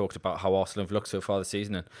be. We talked about how Arsenal have looked so far this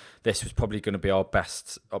season, and this was probably going to be our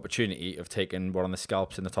best opportunity of taking one of the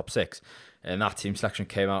scalps in the top six. And that team selection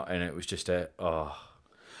came out, and it was just And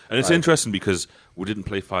it's interesting because we didn't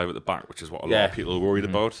play 5 at the back, which is what a lot of people are worried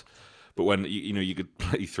about. But when you could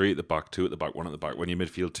play 3 at the back, 2 at the back, 1 at the back. When your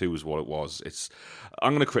midfield 2 is what it was,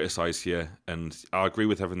 I'm going to criticise here, and I agree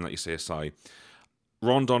with everything that you say, Si.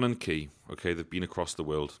 Rondon and Key, okay, they've been across the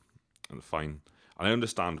world, and they're fine. And I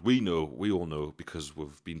understand. We all know because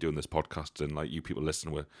we've been doing this podcast, and like you people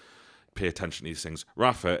listen, we pay attention to these things.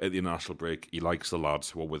 Rafa at the international break, he likes the lads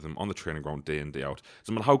who are with him on the training ground day in, day out. It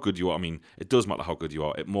doesn't matter how good you are. I mean, it does matter how good you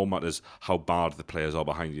are. It more matters how bad the players are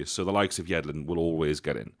behind you. So the likes of Yedlin will always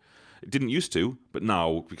get in. It didn't used to, but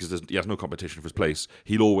now, because he has no competition for his place,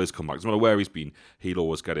 he'll always come back. No matter where he's been, he'll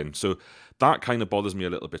always get in. So that kind of bothers me a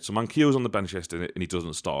little bit. So Manquillo's on the bench yesterday and he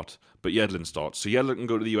doesn't start, but Yedlin starts. So Yedlin can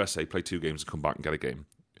go to the USA, play 2 games and come back and get a game.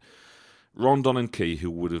 Rondon and Key, who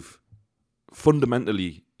would have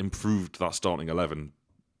fundamentally improved that starting 11,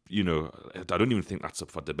 I don't even think that's up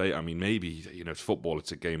for debate. I mean, maybe, it's football,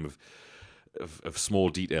 it's a game of small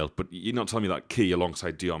detail, but you're not telling me that Key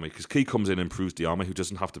alongside Diarmi, because Key comes in and improves Diarmi, who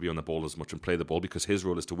doesn't have to be on the ball as much and play the ball because his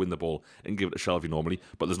role is to win the ball and give it to Shelvey normally,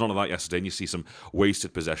 but there's none of that yesterday, and you see some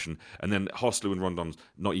wasted possession, and then Hoslu and Rondon's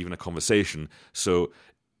not even a conversation. So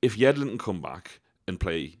if Yedlin can come back and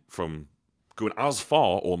play from going as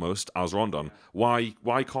far almost as Rondon, why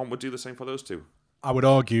can't we do the same for those two? I would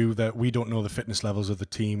argue that we don't know the fitness levels of the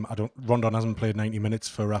team. Rondon hasn't played 90 minutes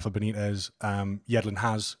for Rafa Benitez. Yedlin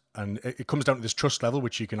has, and it comes down to this trust level,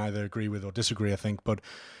 which you can either agree with or disagree, I think. But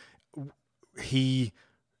he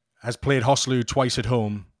has played Hoslu twice at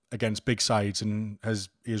home against big sides, and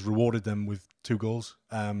he has rewarded them with 2 goals.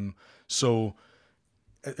 So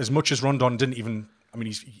as much as Rondon didn't even, I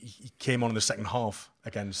mean, he came on in the second half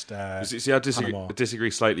against. See, I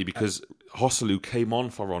disagree slightly because Hoslu came on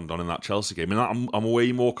for Rondon in that Chelsea game, and I'm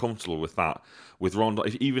way more comfortable with that. With Rondon,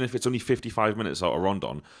 even if it's only 55 minutes out of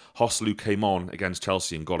Rondon, Hoslu came on against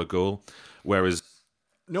Chelsea and got a goal. Whereas,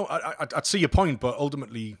 no, I'd see your point, but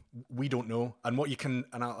ultimately we don't know. And what you can,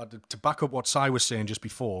 to back up what Si was saying just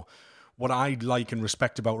before, what I like and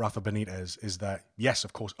respect about Rafa Benitez is that yes,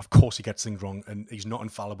 of course he gets things wrong, and he's not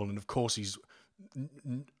infallible, and of course he's.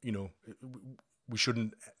 We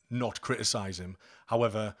shouldn't not criticise him.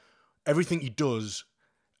 However, everything he does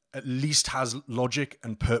at least has logic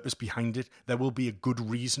and purpose behind it. There will be a good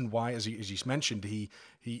reason why, as he's mentioned, he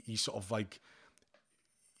sort of like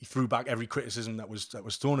he threw back every criticism that was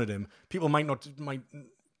thrown at him. People might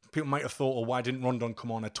have thought, "Oh, why didn't Rondon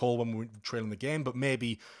come on at all when we were trailing the game?" But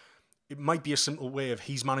maybe. It might be a simple way of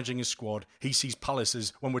he's managing his squad. He sees Palace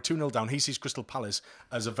as, when we're 2-0 down, he sees Crystal Palace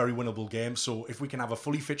as a very winnable game. So if we can have a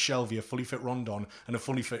fully fit Shelvey, a fully fit Rondon, and a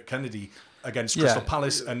fully fit Kennedy against Crystal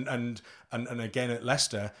Palace and again at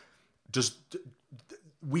Leicester,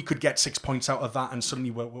 we could get 6 points out of that, and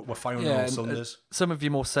suddenly we're firing on all cylinders. Some of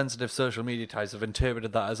your more sensitive social media ties have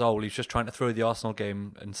interpreted that as, he's just trying to throw the Arsenal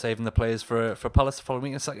game and saving the players for Palace the following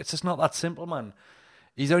week. It's like, it's just not that simple, man.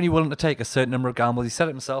 He's only willing to take a certain number of gambles. He said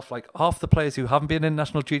it himself, like half the players who haven't been in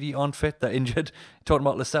national duty aren't fit, they're injured. Talking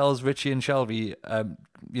about Lascelles, Richie and Shelvey,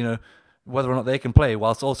 whether or not they can play,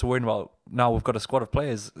 whilst also worrying about now we've got a squad of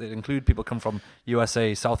players that include people come from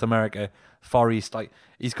USA, South America, Far East. Like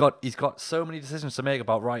he's got so many decisions to make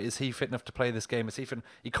about, right, is he fit enough to play this game? Is he fit?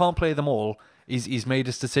 He can't play them all. He's made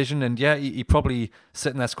his decision, and yeah, he probably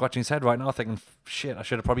sitting there scratching his head right now thinking, shit, I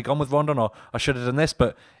should have probably gone with Rondon, or I should have done this.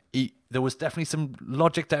 But there was definitely some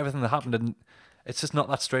logic to everything that happened, and it's just not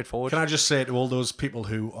that straightforward. Can I just say to all those people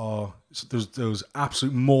who are those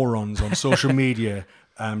absolute morons on social media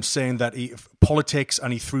saying that politics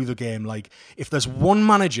and he threw the game, like, if there's one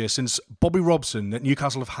manager since Bobby Robson that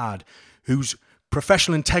Newcastle have had whose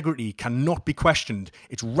professional integrity cannot be questioned,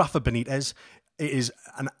 it's Rafa Benitez. It is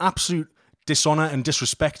an absolute dishonour and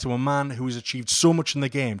disrespect to a man who has achieved so much in the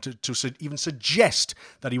game to even suggest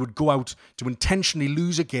that he would go out to intentionally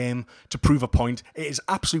lose a game to prove a point. It is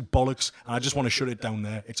absolute bollocks, and I just want to shut it down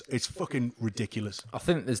there. It's fucking ridiculous. I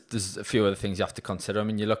think there's a few other things you have to consider. I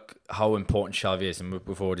mean, you look how important Shelvey is, and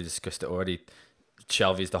we've already discussed it already.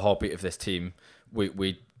 Shelvey is the heartbeat of this team.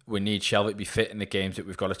 We need Shelvey to be fit in the games that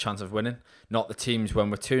we've got a chance of winning, not the teams when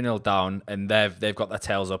we're 2-0 down and they've got their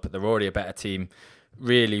tails up, but they're already a better team.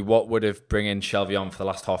 Really, what would have bringing Shelvey on for the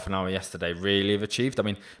last half an hour yesterday really have achieved? I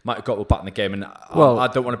mean, might have got back in the game, and I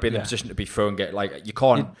don't want to be in the position to be thrown. You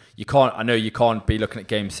can't. I know you can't be looking at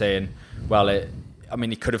games saying, well,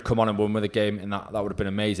 he could have come on and won with a game, and that would have been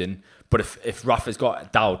amazing. But if Rafa's got a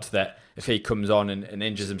doubt that if he comes on and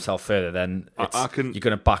injures himself further, then it's going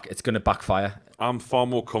to backfire. I'm far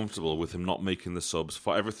more comfortable with him not making the subs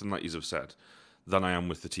for everything that he's have said than I am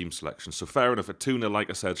with the team selection. So fair enough, at 2-0, like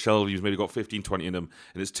I said, Shelvey's maybe got 15, 20 in him,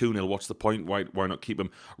 and it's 2-0, what's the point? Why not keep him?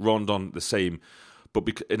 Rondon the same. But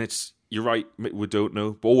you're right, we don't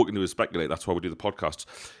know. But all we can do is speculate. That's why we do the podcasts.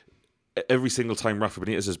 Every single time Rafa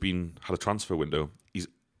Benitez has had a transfer window,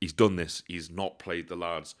 he's done this. He's not played the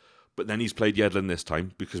lads. But then he's played Yedlin this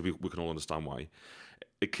time, because we can all understand why.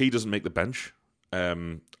 Key doesn't make the bench.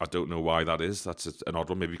 I don't know why that is. That's an odd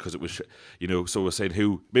one. Maybe because it was, so we're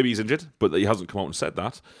saying maybe he's injured, but he hasn't come out and said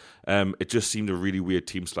that. It just seemed a really weird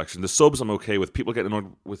team selection. The subs I'm okay with. People getting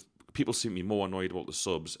annoyed with. People seem to be more annoyed about the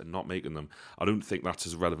subs and not making them. I don't think that's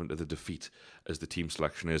as relevant to the defeat as the team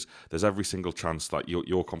selection is. There's every single chance that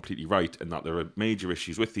you're completely right and that there are major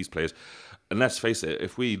issues with these players. And let's face it,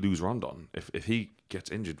 if we lose Rondon, if he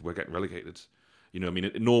gets injured, we're getting relegated.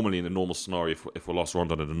 Normally in a normal scenario, if we lost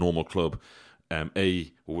Rondon at a normal club, A,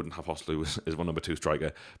 we wouldn't have Hoslu as one number 2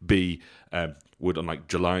 striker. B, would on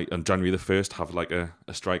January the 1st have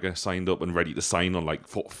a striker signed up and ready to sign on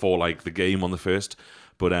for the game on the 1st.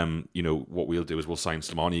 But what we'll do is we'll sign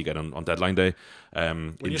Slimani again on deadline day.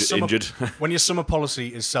 Injured. When your summer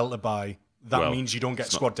policy is sell to buy, that means you don't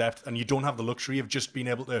get squad depth, and you don't have the luxury of just being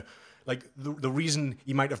able to. The reason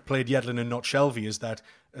he might have played Yedlin and not Shelvey is that,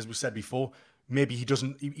 as we said before, maybe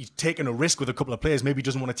he's taken a risk with a couple of players. Maybe he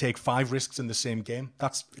doesn't want to take 5 risks in the same game.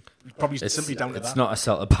 That's probably simply down to that. It's not a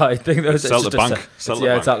sell to buy thing, though. Sell to bank.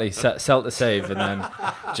 Exactly. Sell to save, and then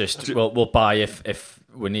we'll buy if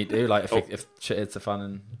we need to. If shit hits the fan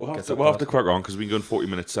and we'll have to crack on because we've been going 40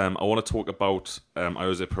 minutes. I want to talk about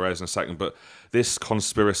Jose Perez in a second, but this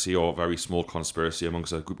conspiracy, or very small conspiracy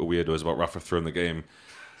amongst a group of weirdos about Rafa throwing the game,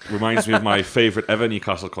 reminds me of my favourite ever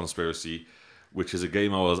Newcastle conspiracy, which is a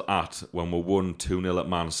game I was at when we won 2-0 at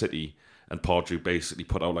Man City, and Pardew basically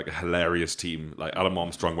put out a hilarious team, like Adam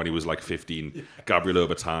Armstrong when he was 15, Gabriel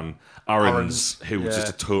Obertan, Aarons, who was just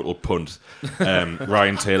a total punt,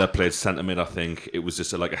 Ryan Taylor played centre mid, I think. It was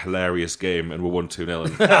just a hilarious game, and we won 2-0,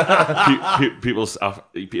 and people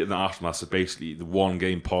in the aftermath said basically the one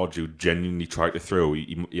game Pardew genuinely tried to throw,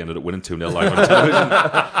 he ended up winning 2-0 live on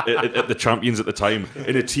television at the Champions at the time,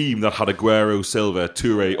 in a team that had Aguero, Silva,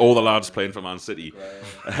 Toure, all the lads playing for Man City.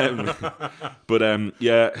 Who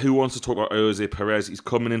wants to talk about Jose Perez? He's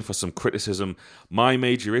coming in for some criticism. My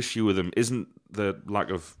major issue with him isn't the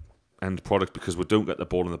lack of end product, because we don't get the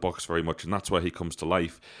ball in the box very much, and that's where he comes to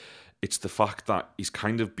life. It's the fact that he's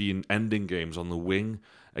kind of been ending games on the wing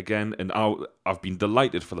again, and I've been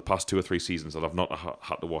delighted for the past 2 or 3 seasons that I've not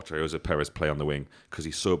had to watch Jose Perez play on the wing, because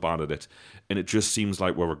he's so bad at it, and it just seems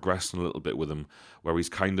like we're regressing a little bit with him, where he's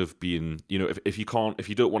kind of being, if you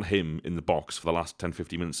don't want him in the box for the last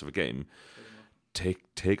 10-15 minutes of a game,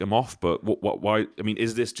 take him off. But why? I mean,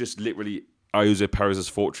 is this just literally Jose Perez's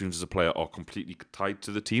fortunes as a player are completely tied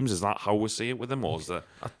to the teams? Is that how we see it with him, or is there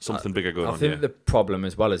something bigger going on? I think the problem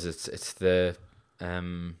as well is it's the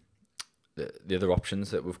other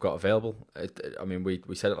options that we've got available.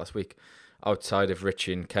 We said it last week. Outside of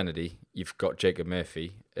Richie and Kennedy, you've got Jacob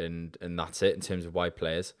Murphy, and that's it in terms of wide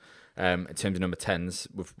players. In terms of number 10s,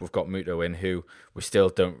 we've got Muto in, who we still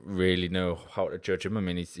don't really know how to judge him. I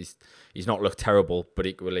mean, he's not looked terrible, but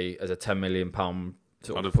equally as a £10 million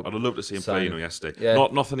I'd have loved to see him play, yesterday. Yeah.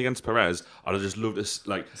 Nothing against Perez. I'd have just loved this.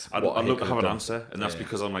 Like, I'd love to have an answer, and that's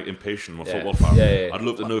because I'm like impatient. I'm a football fan. Yeah. I'd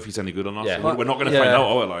love to know if he's any good or not. Yeah. So we're not going to find out.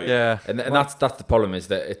 Are we? Like, and that's the problem, is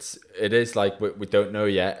that it is like we don't know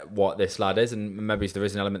yet what this lad is, and maybe there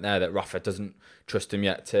is an element there that Rafa doesn't trust him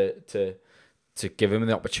yet to give him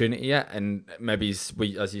the opportunity yet, and maybe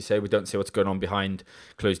as you say, we don't see what's going on behind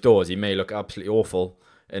closed doors. He may look absolutely awful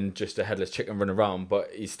and just a headless chicken running around, but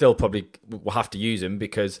he still probably will have to use him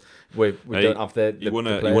because we don't have the you won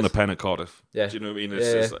a pen at Cardiff. Yeah. Do you know what I mean?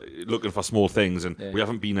 It's like looking for small things, and we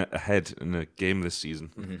haven't been ahead in a game this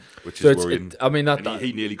season, which is worrying.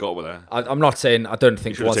 He nearly got over there. I'm not saying I don't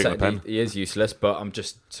think he is useless, but I'm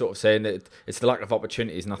just sort of saying that it's the lack of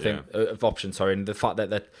opportunities, of options. Sorry, and the fact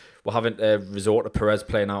that we're having to resort to Perez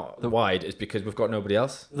playing out wide is because we've got nobody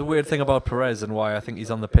else. The weird thing about Perez and why I think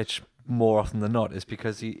he's on the pitch more often than not is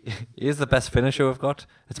because he is the best finisher we've got.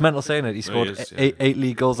 It's mental saying it. He scored eight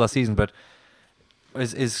league goals last season, but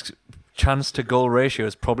his chance to goal ratio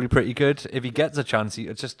is probably pretty good. If he gets a chance, he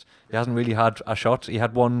hasn't really had a shot. He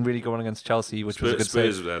had one really good one against Chelsea, which was a good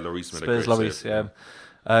save. Lloris,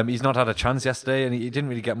 yeah. He's not had a chance yesterday, and he didn't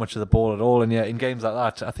really get much of the ball at all. And yeah, in games like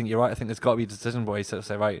that, I think you're right. I think there's got to be a decision where you sort of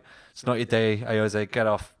say, right, it's not your day, Ayoze, get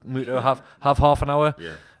off. Muto, have half an hour.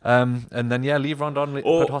 Yeah. And then leave Rondon,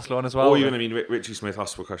 put Hostler on as well. Or even, Richie Smith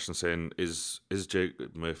asked a question saying, is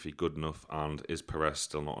Jake Murphy good enough, and is Perez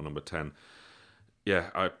still not a number 10?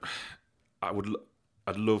 Yeah,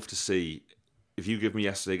 I'd love to see, if you give me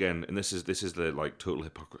yesterday again, and this is the like total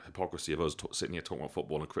hypocrisy of us sitting here talking about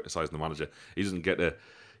football and criticising the manager. He doesn't get to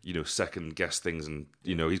second guess things, and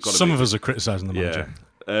he's got. Some of us are criticising the manager.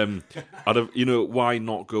 I'd have, why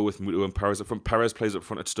not go with Muto and Perez up front? Perez plays up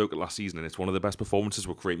front at Stoke last season, and it's one of the best performances.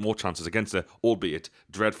 Will create more chances against the, albeit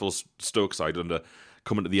dreadful Stoke side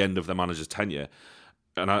coming to the end of their manager's tenure.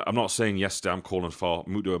 And I'm not saying yesterday I'm calling for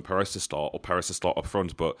Muto and Perez to start or Perez to start up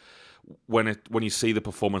front, but when you see the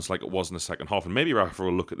performance like it was in the second half, and maybe Rafa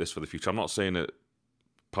will look at this for the future. I'm not saying that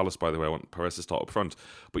Palace, by the way, I want Perez to start up front,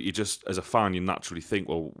 but you just, as a fan, you naturally think,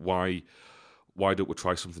 well, why don't we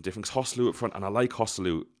try something different? Because Hostelou up front, and I like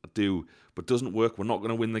Hostelou, I do, but it doesn't work. We're not going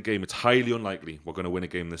to win the game. It's highly unlikely we're going to win a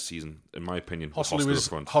game this season, in my opinion.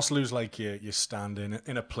 Hostelou's like your stand-in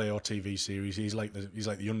in a play or TV series. He's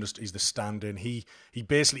the stand-in. He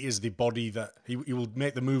basically is the body that he will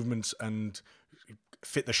make the movements and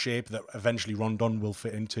fit the shape that eventually Rondon will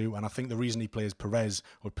fit into. And I think the reason he plays Perez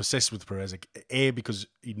or persists with Perez, because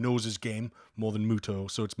he knows his game more than Muto,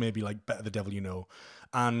 so it's maybe like better the devil you know.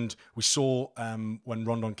 And we saw when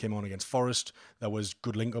Rondon came on against Forest, there was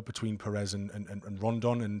good link up between Perez and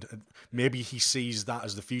Rondon, and maybe he sees that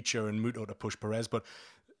as the future and Muto to push Perez. But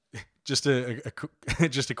just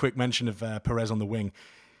a quick mention of Perez on the wing.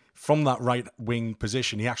 From that right wing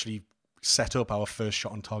position, he actually set up our first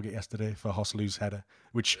shot on target yesterday for Hostelou's header,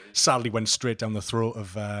 which sadly went straight down the throat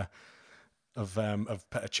of Petr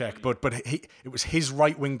Cech. But it was his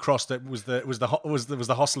right wing cross that was the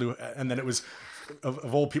Hostelou, and then it was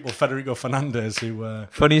of all people Federico Fernandez who.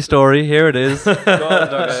 Funny story. Here it is.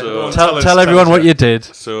 Tell everyone what you did.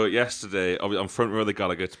 So yesterday, I'm front row of the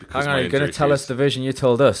Gallagher's because hang on, you're going to tell us the version you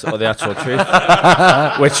told us or the actual truth,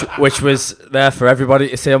 which was there for everybody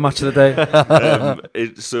to see on Match of the Day.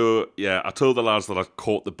 I told the lads that I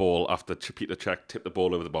caught the ball after Petr Cech tipped the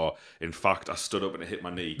ball over the bar. In fact, I stood up and it hit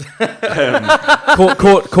my knee.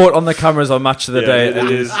 Caught on the cameras on Match of the Day.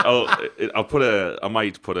 It is. I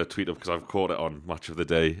might put a tweet up because I've caught it on Match of the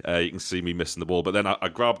Day. You can see me missing the ball, but then I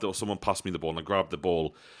grabbed it, or someone passed me the ball, and I grabbed the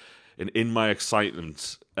ball. And in my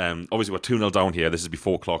excitement, obviously we're 2-0 down here. This is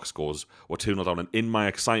before Clark scores. We're 2-0 down, and in my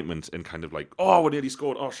excitement, and kind of like, oh, we nearly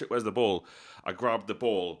scored. Oh shit, where's the ball? I grabbed the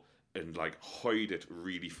ball and like hoid it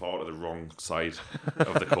really far to the wrong side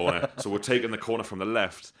of the corner. So we're taking the corner from the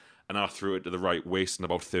left, and I threw it to the right, wasting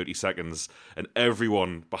about 30 seconds. And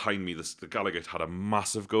everyone behind me, the Gallagher, had a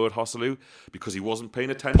massive go at Hostelou because he wasn't paying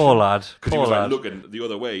attention. Poor lad. Because he was like looking the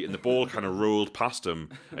other way, and the ball kind of rolled past him,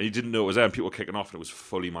 and he didn't know it was there, and people were kicking off, and it was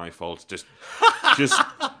fully my fault.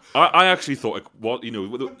 I actually thought it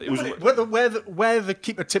was where the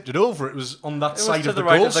keeper tipped it over. It was on that side of the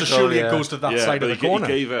goal, so surely it goes to that side of the corner.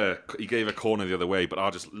 He gave a corner the other way, but I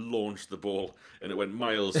just launched the ball, and it went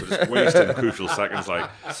miles, so just wasting crucial seconds.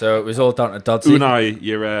 So it was all down to Dodsey.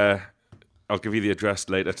 Unai, I'll give you the address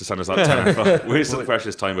later to send us that time. Wasting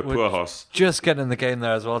precious time, but poor Hoss. Just getting in the game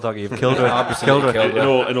there as well, Doggy. You've killed it.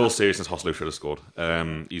 In all seriousness, Hostelou should have scored.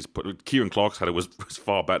 Kieran Clark's header was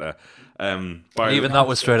far better. Even that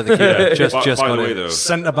was straight at the keeper. By the way, though,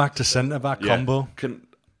 centre back to centre back combo.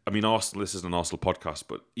 Arsenal. This isn't an Arsenal podcast,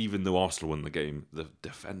 but even though Arsenal won the game, the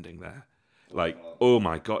defending there, Like, oh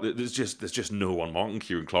my God, there's just no one marking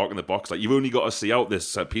Kieran Clark in the box. Like, you've only got to see out this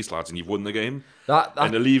set piece, lads, and you've won the game.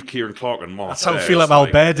 And to leave Kieran Clark and Mark. That's how Philip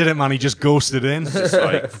Albert did it, man. He just ghosted in. It's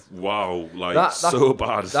like, wow, like so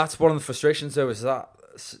bad. That's one of the frustrations, though, is that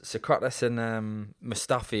Socrates and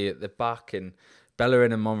Mustafi at the back and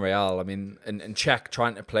Bellerin and Monreal, I mean, and Czech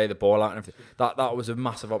trying to play the ball out and everything. That was a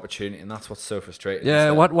massive opportunity, and that's what's so frustrating.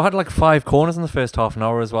 Yeah, we had like 5 corners in the first half an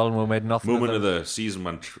hour as well, and we made nothing. Moment of the season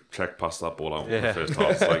when Czech passed that ball out in the first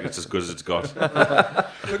half. It's like, it's as good as it's got.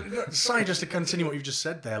 Sorry, just to continue what you've just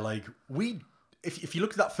said there, like, if you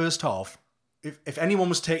look at that first half, if anyone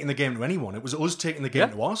was taking the game to anyone, it was us taking the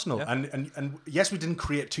game to Arsenal. Yeah. And yes, we didn't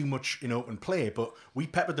create too much in open play, but we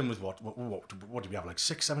peppered them with what did we have, like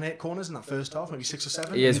 6, 7, 8 corners in that first half, maybe 6 or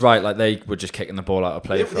 7. He is right, like they were just kicking the ball out of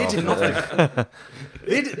play. They did nothing.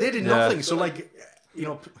 they did nothing. So, like, you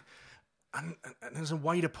know, and there's a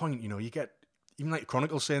wider point. You know, you get even like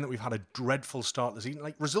Chronicle saying that we've had a dreadful start this season.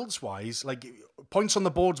 Like, results wise, like points on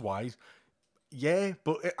the boards wise. Yeah,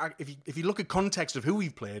 but if you look at context of who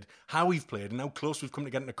we've played, how we've played, and how close we've come to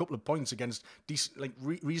getting a couple of points against decent, like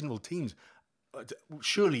reasonable teams,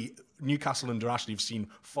 surely Newcastle and Ashley have seen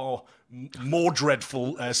far more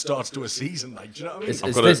dreadful starts to a season. Like, do you know what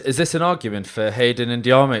I mean? Is this an argument for Hayden and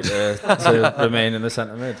Diarmid to remain in the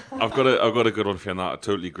centre mid? I've got a good one for you on that. I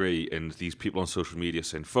totally agree. And these people on social media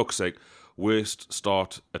saying, "Fuck's sake, worst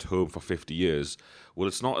start at home for 50 years." Well,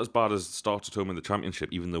 it's not as bad as start at home in the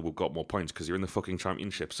Championship, even though we've got more points, because you're in the fucking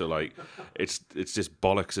Championship. So, like, it's just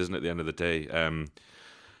bollocks, isn't it, at the end of the day?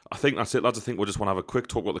 I think that's it, lads. I think we'll just want to have a quick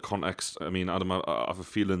talk about the context. I mean, Adam, I have a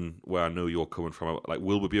feeling where I know you're coming from. Like,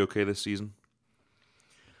 will we be okay this season?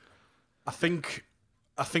 I think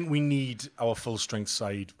we need our full strength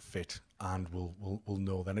side fit, and we'll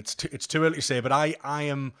know then. It's too early to say, but I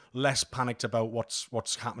am less panicked about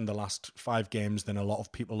what's happened the last 5 games than a lot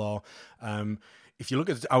of people are. If you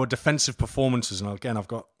look at our defensive performances, and again, I've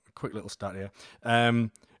got a quick little stat here.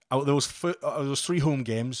 Out of those 3 home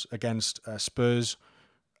games against Spurs,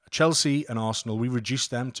 Chelsea and Arsenal, we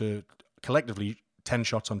reduced them to collectively 10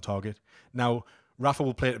 shots on target. Now, Rafa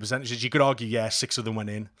will play at the percentages. You could argue, 6 of them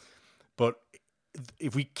went in. But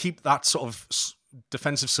if we keep that sort of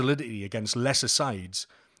defensive solidity against lesser sides,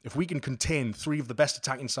 if we can contain 3 of the best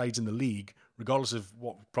attacking sides in the league, regardless of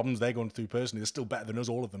what problems they're going through personally, they're still better than us,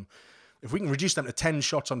 all of them. If we can reduce them to 10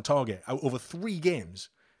 shots on target out over 3 games,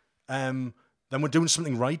 then we're doing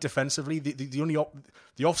something right defensively. The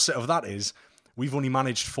offset of that is we've only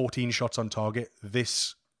managed 14 shots on target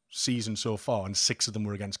this season so far, and 6 of them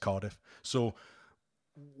were against Cardiff. So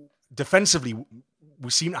defensively,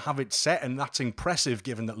 we seem to have it set, and that's impressive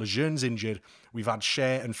given that Lejeune's injured. We've had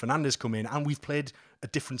Cher and Fernandes come in, and we've played a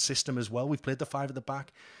different system as well. We've played the 5 at the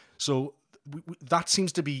back. So that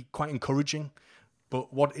seems to be quite encouraging.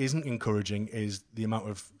 But what isn't encouraging is the amount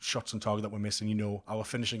of shots on target that we're missing. You know, our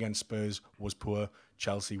finish against Spurs was poor.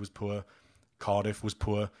 Chelsea was poor. Cardiff was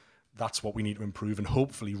poor. That's what we need to improve. And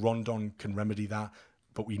hopefully Rondon can remedy that.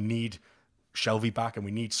 But we need Shelvey back, and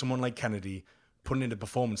we need someone like Kennedy putting in a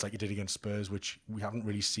performance like he did against Spurs, which we haven't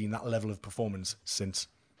really seen that level of performance since.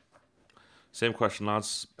 Same question,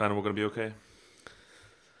 lads. Ben, we're going to be okay?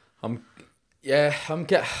 I'm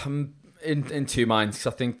in 2 minds,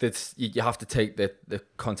 because I think that you have to take the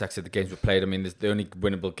context of the games we've played. I mean, the only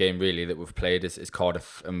winnable game really that we've played is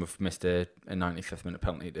Cardiff, and we've missed a 95th minute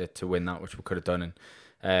penalty to win that, which we could have done.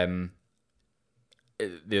 And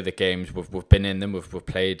the other games we've been in them, we've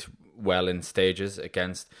played well in stages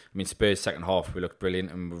against. I mean, Spurs second half we looked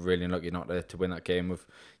brilliant, and we're really unlucky not to win that game.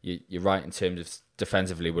 You're right in terms of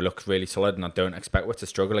defensively, we look really solid, and I don't expect us to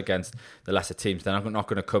struggle against the lesser teams. They're not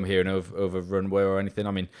going to come here and overrun or anything.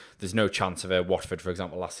 I mean, there's no chance of a Watford, for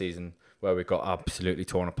example, last season where we got absolutely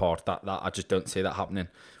torn apart. That I just don't see that happening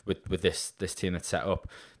with this team that's set up.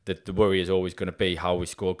 The worry is always going to be how we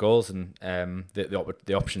score goals, and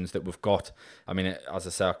the options that we've got. I mean, as I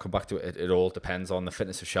say, I'll come back to it. It all depends on the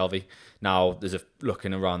fitness of Shelvey. Now,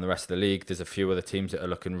 looking around the rest of the league, there's a few other teams that are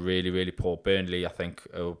looking really, really poor. Burnley, I think,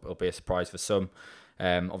 will be a surprise for some.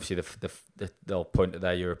 Obviously, they'll point to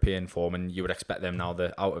their European form, and you would expect them now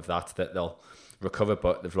that out of that they'll recover,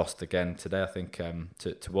 but they've lost again today, I think,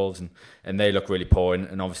 to Wolves, and they look really poor.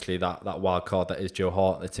 And obviously, that wild card that is Joe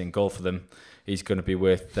Hart that's in goal for them, he's going to be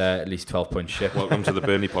worth at least 12 points ship. Welcome to the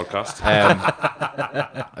Burnley podcast. I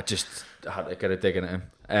had to get a dig in at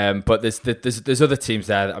him. But there's other teams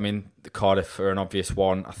there. I mean, the Cardiff are an obvious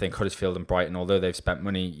one. I think Huddersfield and Brighton, although they've spent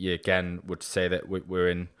money, you again would say that we're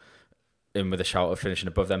in with a shout of finishing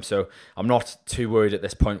above them. So I'm not too worried at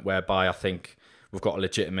this point, whereby I think we've got a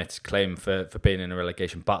legitimate claim for being in a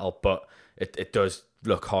relegation battle, but it does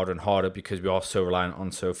look harder and harder because we are so reliant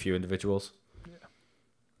on so few individuals.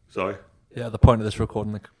 Sorry. Yeah, the point of this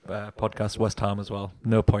recording the podcast, West Ham as well.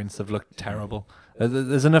 No points. They've looked terrible.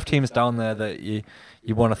 There's enough teams down there that you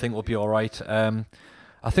want to think will be all right.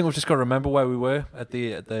 I think we've just got to remember where we were at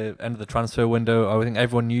the end of the transfer window. I think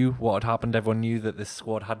everyone knew what had happened. Everyone knew that this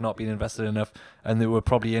squad had not been invested enough, and they were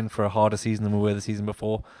probably in for a harder season than we were the season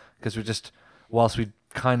before. Because whilst we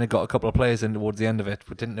kind of got a couple of players in towards the end of it,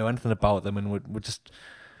 we didn't know anything about them, and we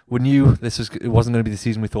knew it wasn't going to be the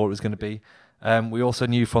season we thought it was going to be. We also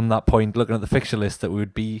knew from that point, looking at the fixture list, that we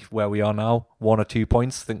would be where we are now, 1 or 2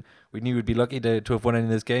 points. I think we knew we'd be lucky to have won any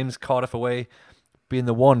of those games. Cardiff away being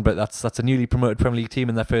the one, but that's a newly promoted Premier League team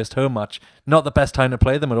in their first home match. Not the best time to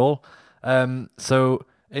play them at all. So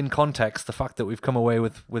in context, the fact that we've come away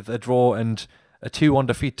with a draw and a 2-1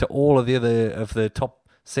 defeat to all of the top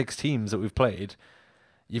 6 teams that we've played,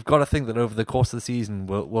 you've got to think that over the course of the season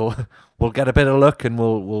we'll get a bit of luck, and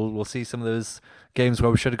we'll see some of those games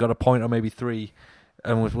where we should have got a point or maybe 3.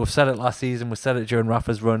 And we've said it last season. We said it during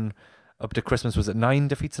Rafa's run up to Christmas. Was it 9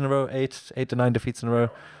 defeats in a row? 8 to 9 defeats in a row.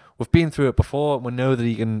 We've been through it before. We know that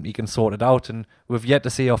he can sort it out, and we've yet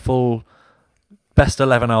to see our full best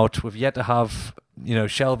 11 out. We've yet to have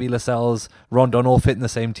Shelby, Lascelles, Rondon all fit in the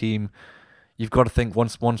same team. You've got to think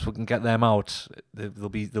once we can get them out, there'll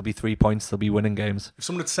be 3 points. They'll be winning games. If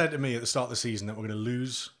someone had said to me at the start of the season that we're going to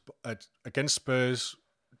lose against Spurs,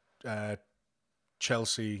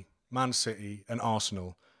 Chelsea, Man City, and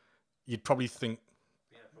Arsenal, you'd probably think,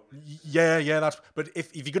 yeah, that's. But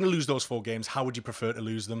if you're going to lose those 4 games, how would you prefer to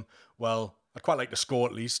lose them? Well, I'd quite like to score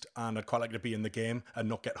at least, and I'd quite like to be in the game and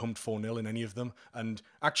not get humped 4-0 in any of them. And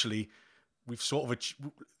actually, we've sort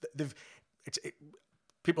of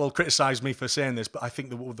people criticise me for saying this, but I think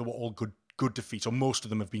they were all good defeats, or most of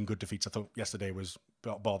them have been good defeats. I thought yesterday was,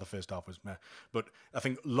 bar the first half was meh. But I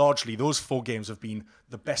think largely those 4 games have been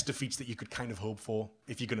the best defeats that you could kind of hope for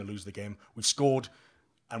if you're going to lose the game. We've scored,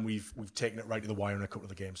 and we've taken it right to the wire in a couple of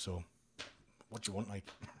the games. So what do you want, like?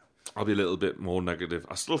 I'll be a little bit more negative.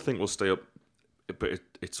 I still think we'll stay up, but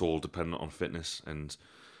it's all dependent on fitness. And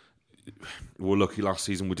we were lucky last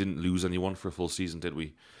season we didn't lose anyone for a full season, did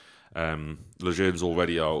we? Lejeune's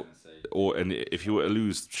already out. And if you were to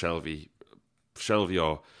lose Shelby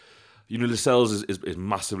are, Lascelles is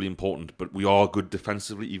massively important, but we are good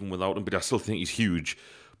defensively even without him. But I still think he's huge.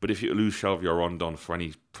 But if you were to lose Shelby or Rondon for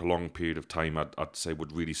any prolonged period of time, I'd say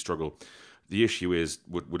would really struggle. The issue is,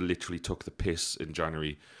 we literally took the piss in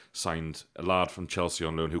January, signed a lad from Chelsea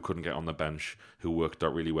on loan who couldn't get on the bench, who worked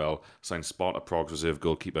out really well, signed Sparta Prague's reserve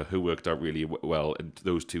goalkeeper who worked out really well, and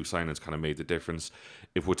those 2 signings kind of made the difference.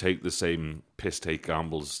 If we take the same piss-take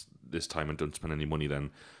gambles this time and don't spend any money, then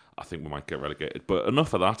I think we might get relegated. But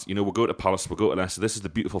enough of that. We'll go to Palace, we'll go to Leicester. This is the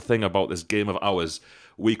beautiful thing about this game of ours.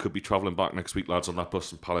 We could be travelling back next week, lads, on that bus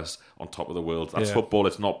from Palace on top of the world. That's football.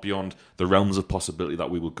 It's not beyond the realms of possibility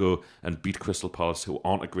that we will go and beat Crystal Palace, who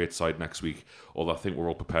aren't a great side, next week. Although I think we're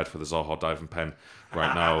all prepared for the Zaha diving pen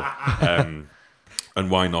right now.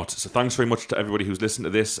 And why not? So thanks very much to everybody who's listened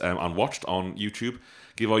to this and watched on YouTube.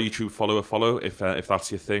 Give our YouTube follow a follow if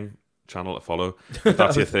that's your thing. Channel to follow if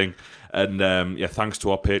that's your thing. And thanks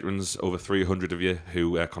to our patrons, over 300 of you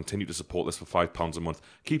who continue to support this for £5 a month.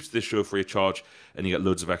 Keeps this show free of charge, and you get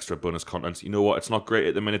loads of extra bonus content. You know what, it's not great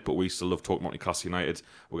at the minute, but we still love talking about Newcastle United.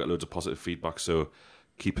 We get loads of positive feedback, so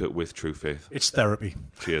keep it with true faith. It's therapy.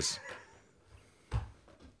 Cheers.